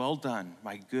Jesus, well done,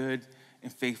 my good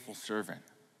and faithful servant.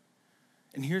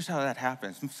 And here's how that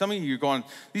happens. Some of you are going,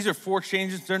 these are 4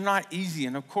 changes, they're not easy,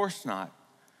 and of course not.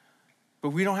 But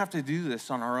we don't have to do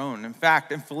this on our own. In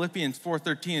fact, in Philippians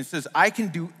 4:13, it says, I can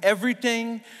do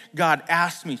everything God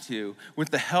asked me to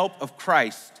with the help of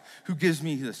Christ, who gives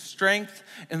me the strength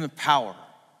and the power.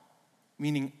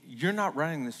 Meaning, you're not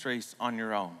running this race on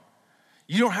your own.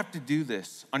 You don't have to do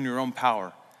this on your own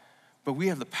power. But we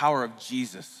have the power of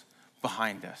Jesus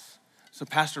behind us. So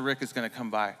Pastor Rick is going to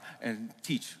come by and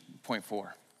teach point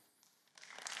 4.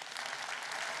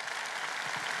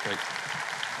 Great.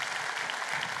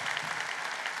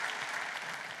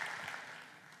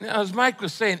 Now, as Mike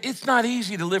was saying, it's not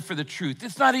easy to live for the truth.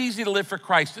 It's not easy to live for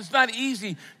Christ. It's not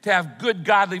easy to have good,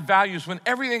 godly values when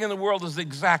everything in the world is the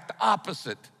exact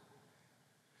opposite.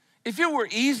 If it were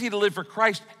easy to live for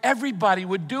Christ, everybody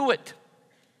would do it.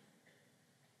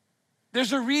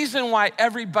 There's a reason why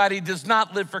everybody does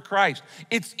not live for Christ.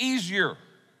 It's easier.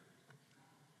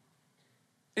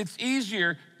 It's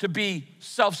easier to be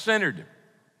self-centered.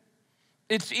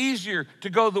 It's easier to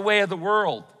go the way of the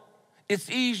world. It's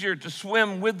easier to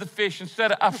swim with the fish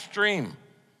instead of upstream.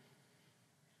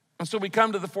 And so we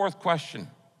come to the 4th question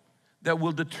that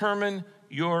will determine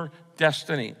your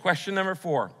destiny. Question number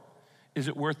 4, is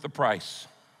it worth the price?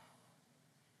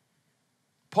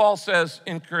 Paul says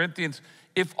in Corinthians,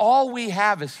 if all we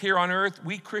have is here on earth,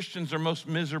 we Christians are most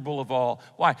miserable of all.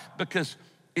 Why? Because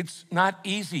it's not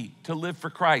easy to live for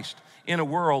Christ in a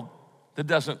world that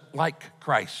doesn't like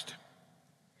Christ.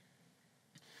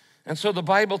 And so the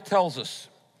Bible tells us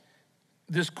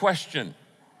this question,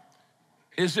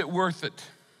 is it worth it?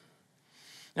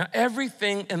 Now,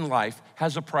 everything in life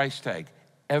has a price tag.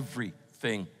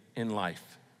 Everything in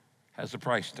life has a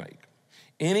price tag.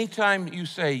 Anytime you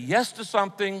say yes to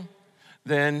something,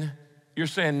 then you're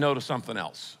saying no to something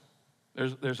else.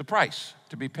 There's a price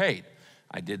to be paid.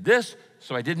 I did this,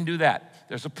 so I didn't do that.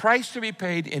 There's a price to be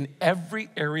paid in every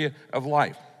area of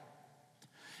life.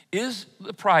 Is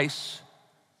the prize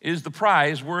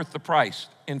worth the price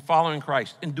in following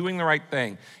Christ, in doing the right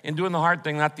thing, in doing the hard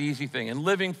thing, not the easy thing, in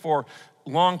living for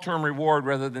long-term reward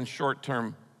rather than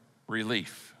short-term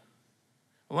relief?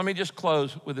 Well, let me just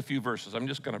close with a few verses. I'm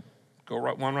just gonna go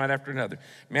one right after another.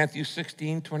 Matthew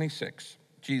 16:26.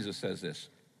 Jesus says this,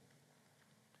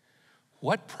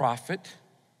 what profit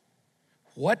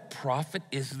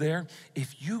is there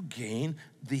if you gain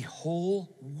the whole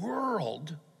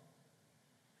world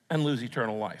and lose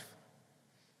eternal life?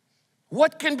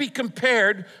 What can be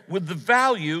compared with the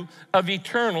value of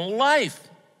eternal life?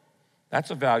 That's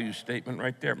a value statement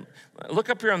right there. Look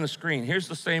up here on the screen. Here's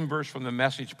the same verse from the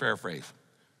Message paraphrase.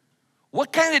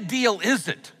 What kind of deal is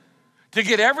it to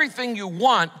get everything you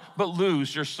want but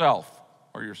lose yourself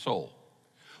or your soul?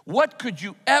 What could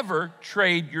you ever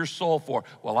trade your soul for?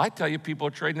 Well, I tell you, people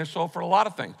are trading their soul for a lot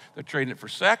of things. They're trading it for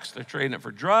sex, they're trading it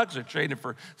for drugs, they're trading it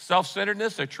for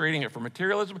self-centeredness, they're trading it for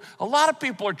materialism. A lot of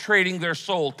people are trading their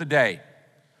soul today.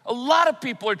 A lot of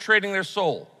people are trading their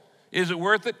soul. Is it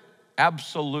worth it?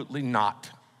 Absolutely not.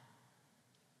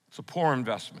 It's a poor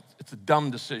investment. It's a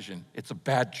dumb decision. It's a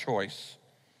bad choice.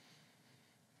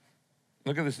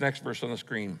 Look at this next verse on the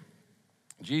screen.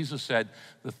 Jesus said,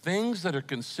 the things that are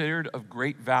considered of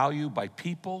great value by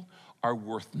people are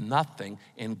worth nothing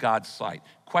in God's sight.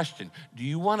 Question, do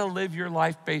you want to live your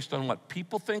life based on what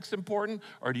people think's important,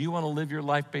 or do you want to live your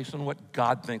life based on what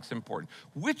God thinks important?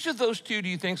 Which of those two do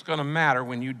you think is going to matter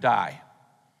when you die?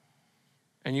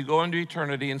 And you go into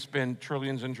eternity and spend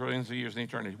trillions and trillions of years in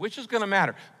eternity. Which is going to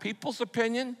matter? People's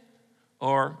opinion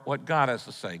or what God has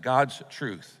to say, God's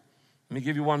truth? Let me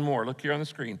give you one more. Look here on the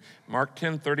screen. Mark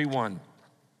 10:31.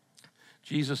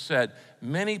 Jesus said,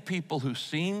 many people who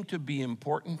seem to be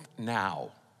important now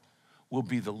will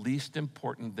be the least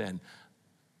important then.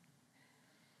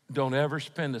 Don't ever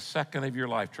spend a second of your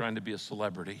life trying to be a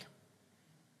celebrity.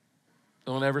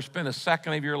 Don't ever spend a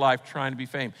second of your life trying to be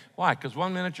famous. Why? Because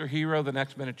one minute you're a hero, the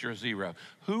next minute you're a zero.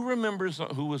 Who remembers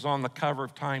who was on the cover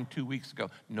of Time 2 weeks ago?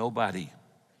 Nobody.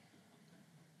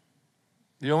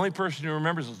 The only person who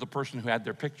remembers is the person who had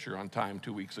their picture on Time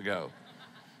 2 weeks ago.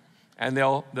 And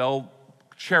they'll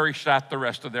cherish that the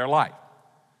rest of their life.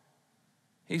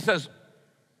 He says,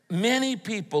 many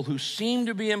people who seem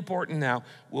to be important now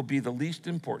will be the least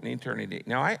important in eternity.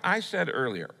 Now, I said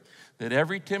earlier that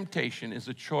every temptation is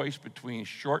a choice between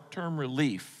short-term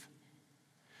relief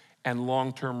and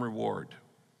long-term reward.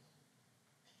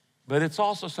 But it's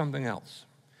also something else.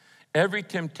 Every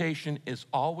temptation is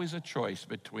always a choice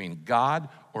between God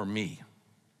or me.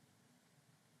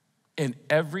 In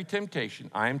every temptation,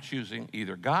 I am choosing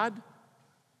either God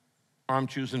or I'm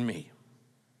choosing me.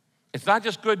 It's not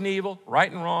just good and evil,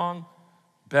 right and wrong,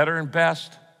 better and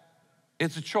best.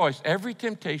 It's a choice. Every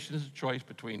temptation is a choice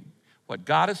between what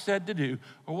God has said to do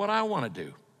or what I want to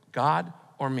do, God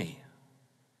or me.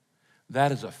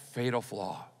 That is a fatal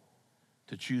flaw,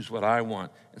 to choose what I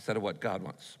want instead of what God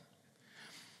wants.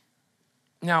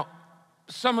 Now,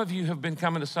 some of you have been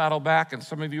coming to Saddleback, and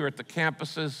some of you are at the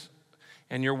campuses,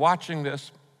 and you're watching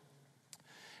this,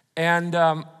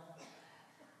 and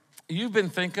you've been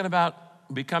thinking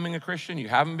about becoming a Christian. You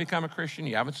haven't become a Christian.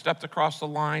 You haven't stepped across the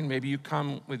line. Maybe you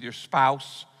come with your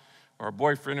spouse or a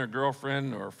boyfriend or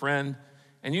girlfriend or a friend,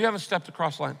 and you haven't stepped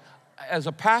across the line. As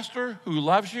a pastor who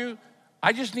loves you,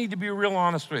 I just need to be real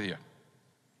honest with you.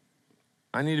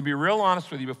 I need to be real honest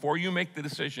with you before you make the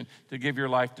decision to give your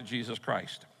life to Jesus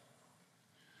Christ.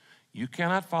 You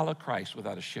cannot follow Christ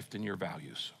without a shift in your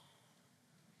values.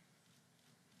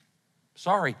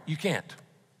 Sorry, you can't.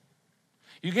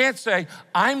 You can't say,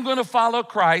 I'm going to follow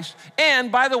Christ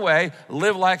and, by the way,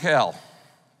 live like hell.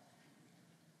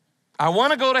 I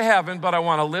want to go to heaven, but I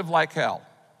want to live like hell.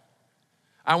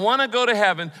 I want to go to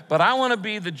heaven, but I want to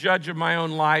be the judge of my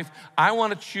own life. I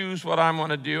want to choose what I want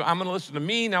to do. I'm going to listen to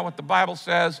me, not what the Bible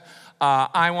says.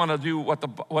 I want to do what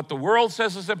the world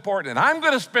says is important. And I'm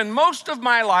going to spend most of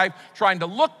my life trying to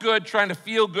look good, trying to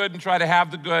feel good, and try to have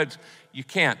the goods. You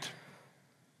can't.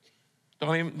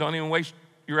 Don't even waste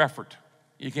your effort.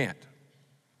 You can't.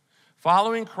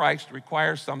 Following Christ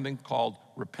requires something called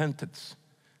repentance.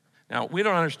 Now, we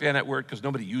don't understand that word because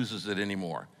nobody uses it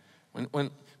anymore. When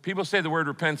people say the word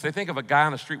repentance, they think of a guy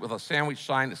on the street with a sandwich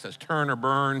sign that says turn or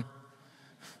burn.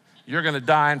 You're going to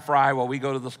die and fry while we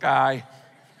go to the sky.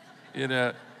 You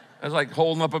know, it's like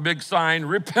holding up a big sign,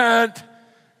 repent.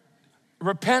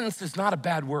 Repentance is not a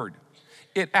bad word.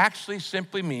 It actually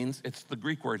simply means, it's the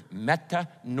Greek word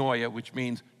metanoia, which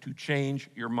means to change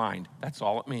your mind. That's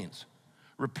all it means.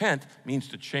 Repent means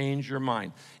to change your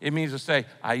mind. It means to say,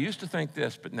 I used to think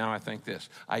this, but now I think this.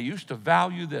 I used to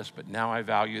value this, but now I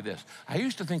value this. I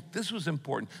used to think this was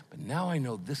important, but now I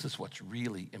know this is what's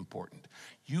really important.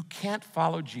 You can't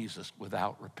follow Jesus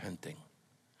without repenting.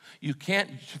 You can't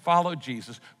follow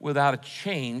Jesus without a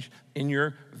change in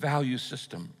your value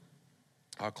system.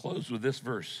 I'll close with this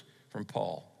verse from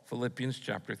Paul, Philippians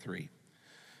chapter 3.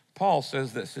 Paul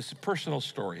says this. It's a personal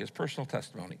story, his personal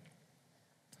testimony.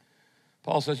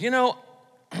 Paul says,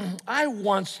 I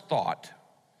once thought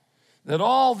that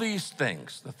all these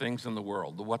things, the things in the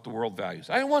world, what the world values,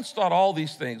 I once thought all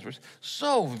these things were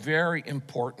so very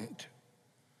important.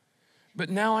 But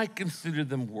now I consider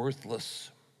them worthless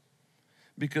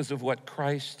because of what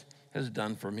Christ has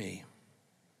done for me.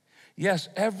 Yes,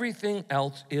 everything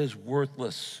else is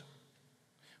worthless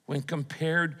when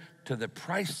compared to the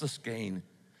priceless gain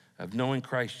of knowing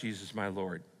Christ Jesus my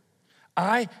Lord.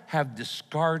 I have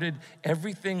discarded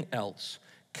everything else,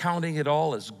 counting it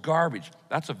all as garbage.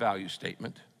 That's a value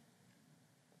statement.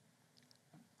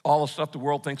 All the stuff the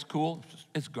world thinks cool,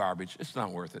 it's garbage. It's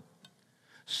not worth it.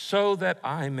 So that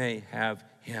I may have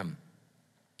him.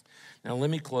 Now let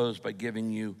me close by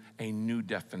giving you a new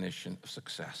definition of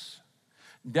success.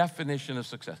 Definition of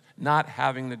success, not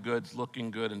having the goods,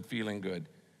 looking good, and feeling good.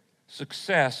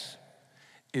 Success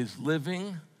is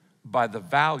living by the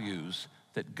values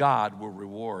that God will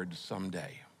reward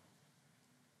someday.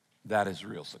 That is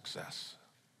real success.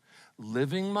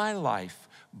 living my life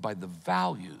by the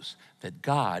values that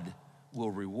God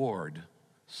will reward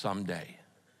someday.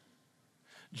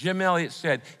 Jim Elliot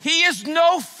said, "He is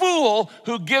no fool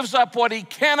who gives up what he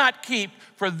cannot keep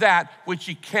for that which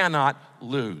he cannot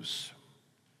lose."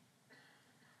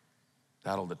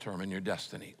 That'll determine your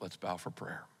destiny. Let's bow for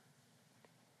prayer.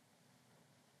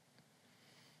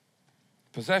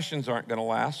 Possessions aren't going to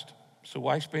last, so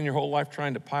why spend your whole life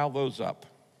trying to pile those up?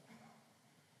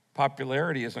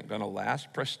 Popularity isn't going to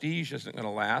last. Prestige isn't going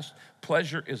to last.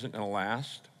 Pleasure isn't going to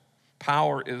last.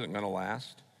 Power isn't going to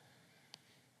last.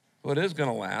 What is going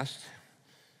to last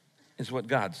is what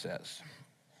God says.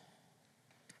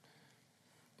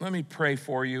 Let me pray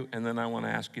for you, and then I want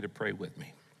to ask you to pray with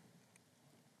me.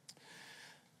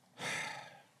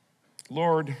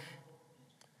 Lord,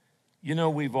 you know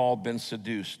we've all been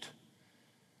seduced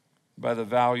by the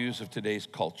values of today's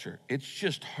culture. It's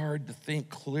just hard to think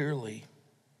clearly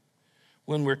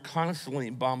when we're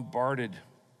constantly bombarded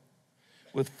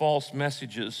with false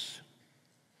messages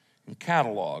and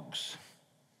catalogs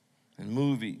and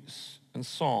movies and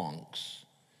songs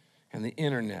and the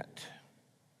internet.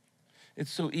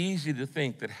 It's so easy to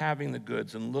think that having the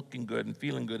goods and looking good and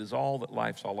feeling good is all that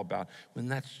life's all about, when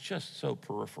that's just so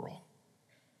peripheral.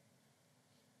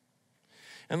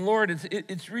 And Lord,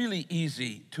 it's really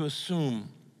easy to assume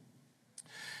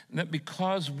that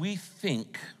because we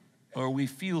think or we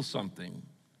feel something,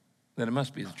 that it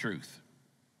must be the truth.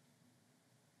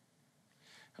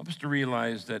 Help us to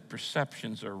realize that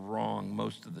perceptions are wrong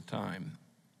most of the time.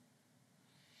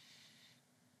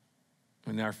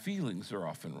 And our feelings are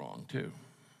often wrong too.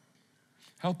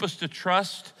 Help us to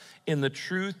trust in the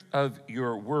truth of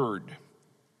your word,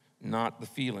 not the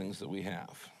feelings that we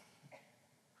have.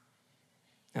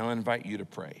 Now I invite you to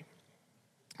pray.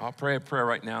 I'll pray a prayer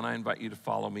right now, and I invite you to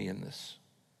follow me in this.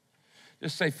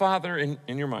 Just say, Father,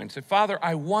 in your mind, say, Father,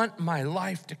 I want my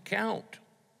life to count.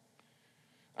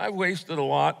 I've wasted a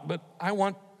lot, but I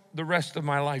want the rest of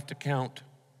my life to count.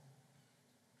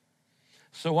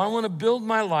 So I want to build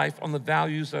my life on the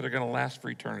values that are going to last for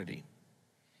eternity.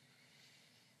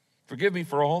 Forgive me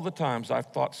for all the times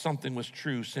I've thought something was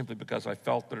true simply because I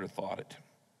felt it or thought it.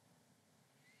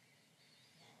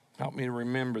 Help me to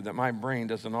remember that my brain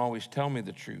doesn't always tell me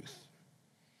the truth.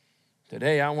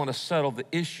 Today, I want to settle the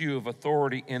issue of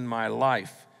authority in my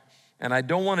life. And I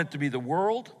don't want it to be the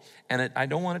world, and I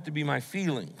don't want it to be my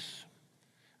feelings.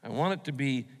 I want it to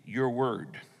be your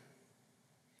word.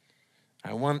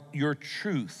 I want your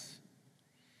truth,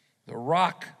 the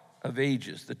rock of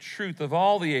ages, the truth of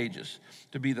all the ages,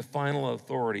 to be the final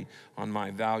authority on my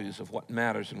values of what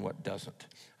matters and what doesn't.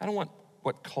 I don't want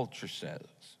what culture says.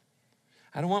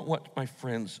 I don't want what my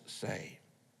friends say.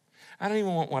 I don't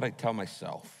even want what I tell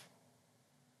myself.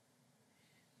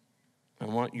 I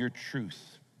want your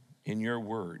truth in your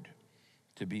word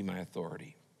to be my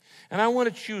authority. And I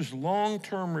want to choose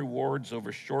long-term rewards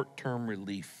over short-term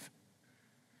relief.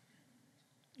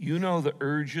 You know the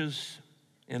urges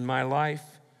in my life.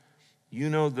 You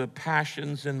know the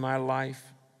passions in my life.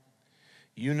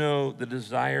 You know the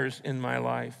desires in my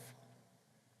life.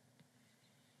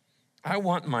 I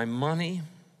want my money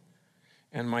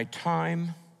and my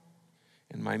time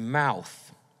and my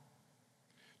mouth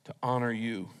to honor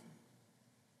you.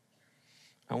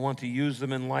 I want to use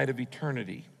them in light of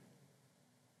eternity.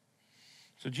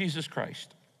 So Jesus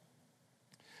Christ,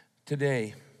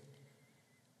 today,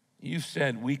 you've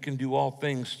said we can do all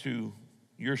things through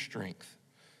your strength.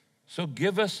 So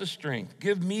give us the strength,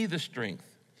 give me the strength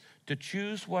to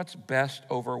choose what's best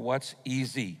over what's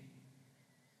easy.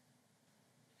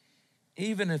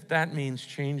 Even if that means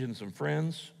changing some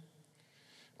friends,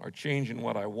 or changing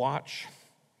what I watch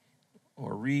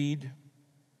or read,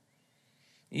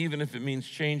 even if it means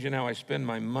changing how I spend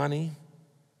my money,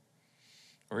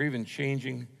 or even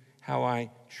changing how I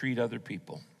treat other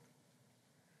people.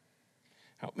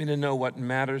 Help me to know what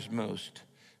matters most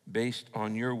based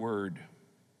on your word,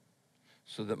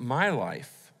 so that my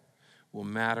life will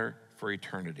matter for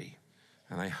eternity.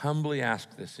 And I humbly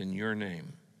ask this in your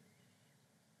name.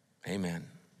 Amen.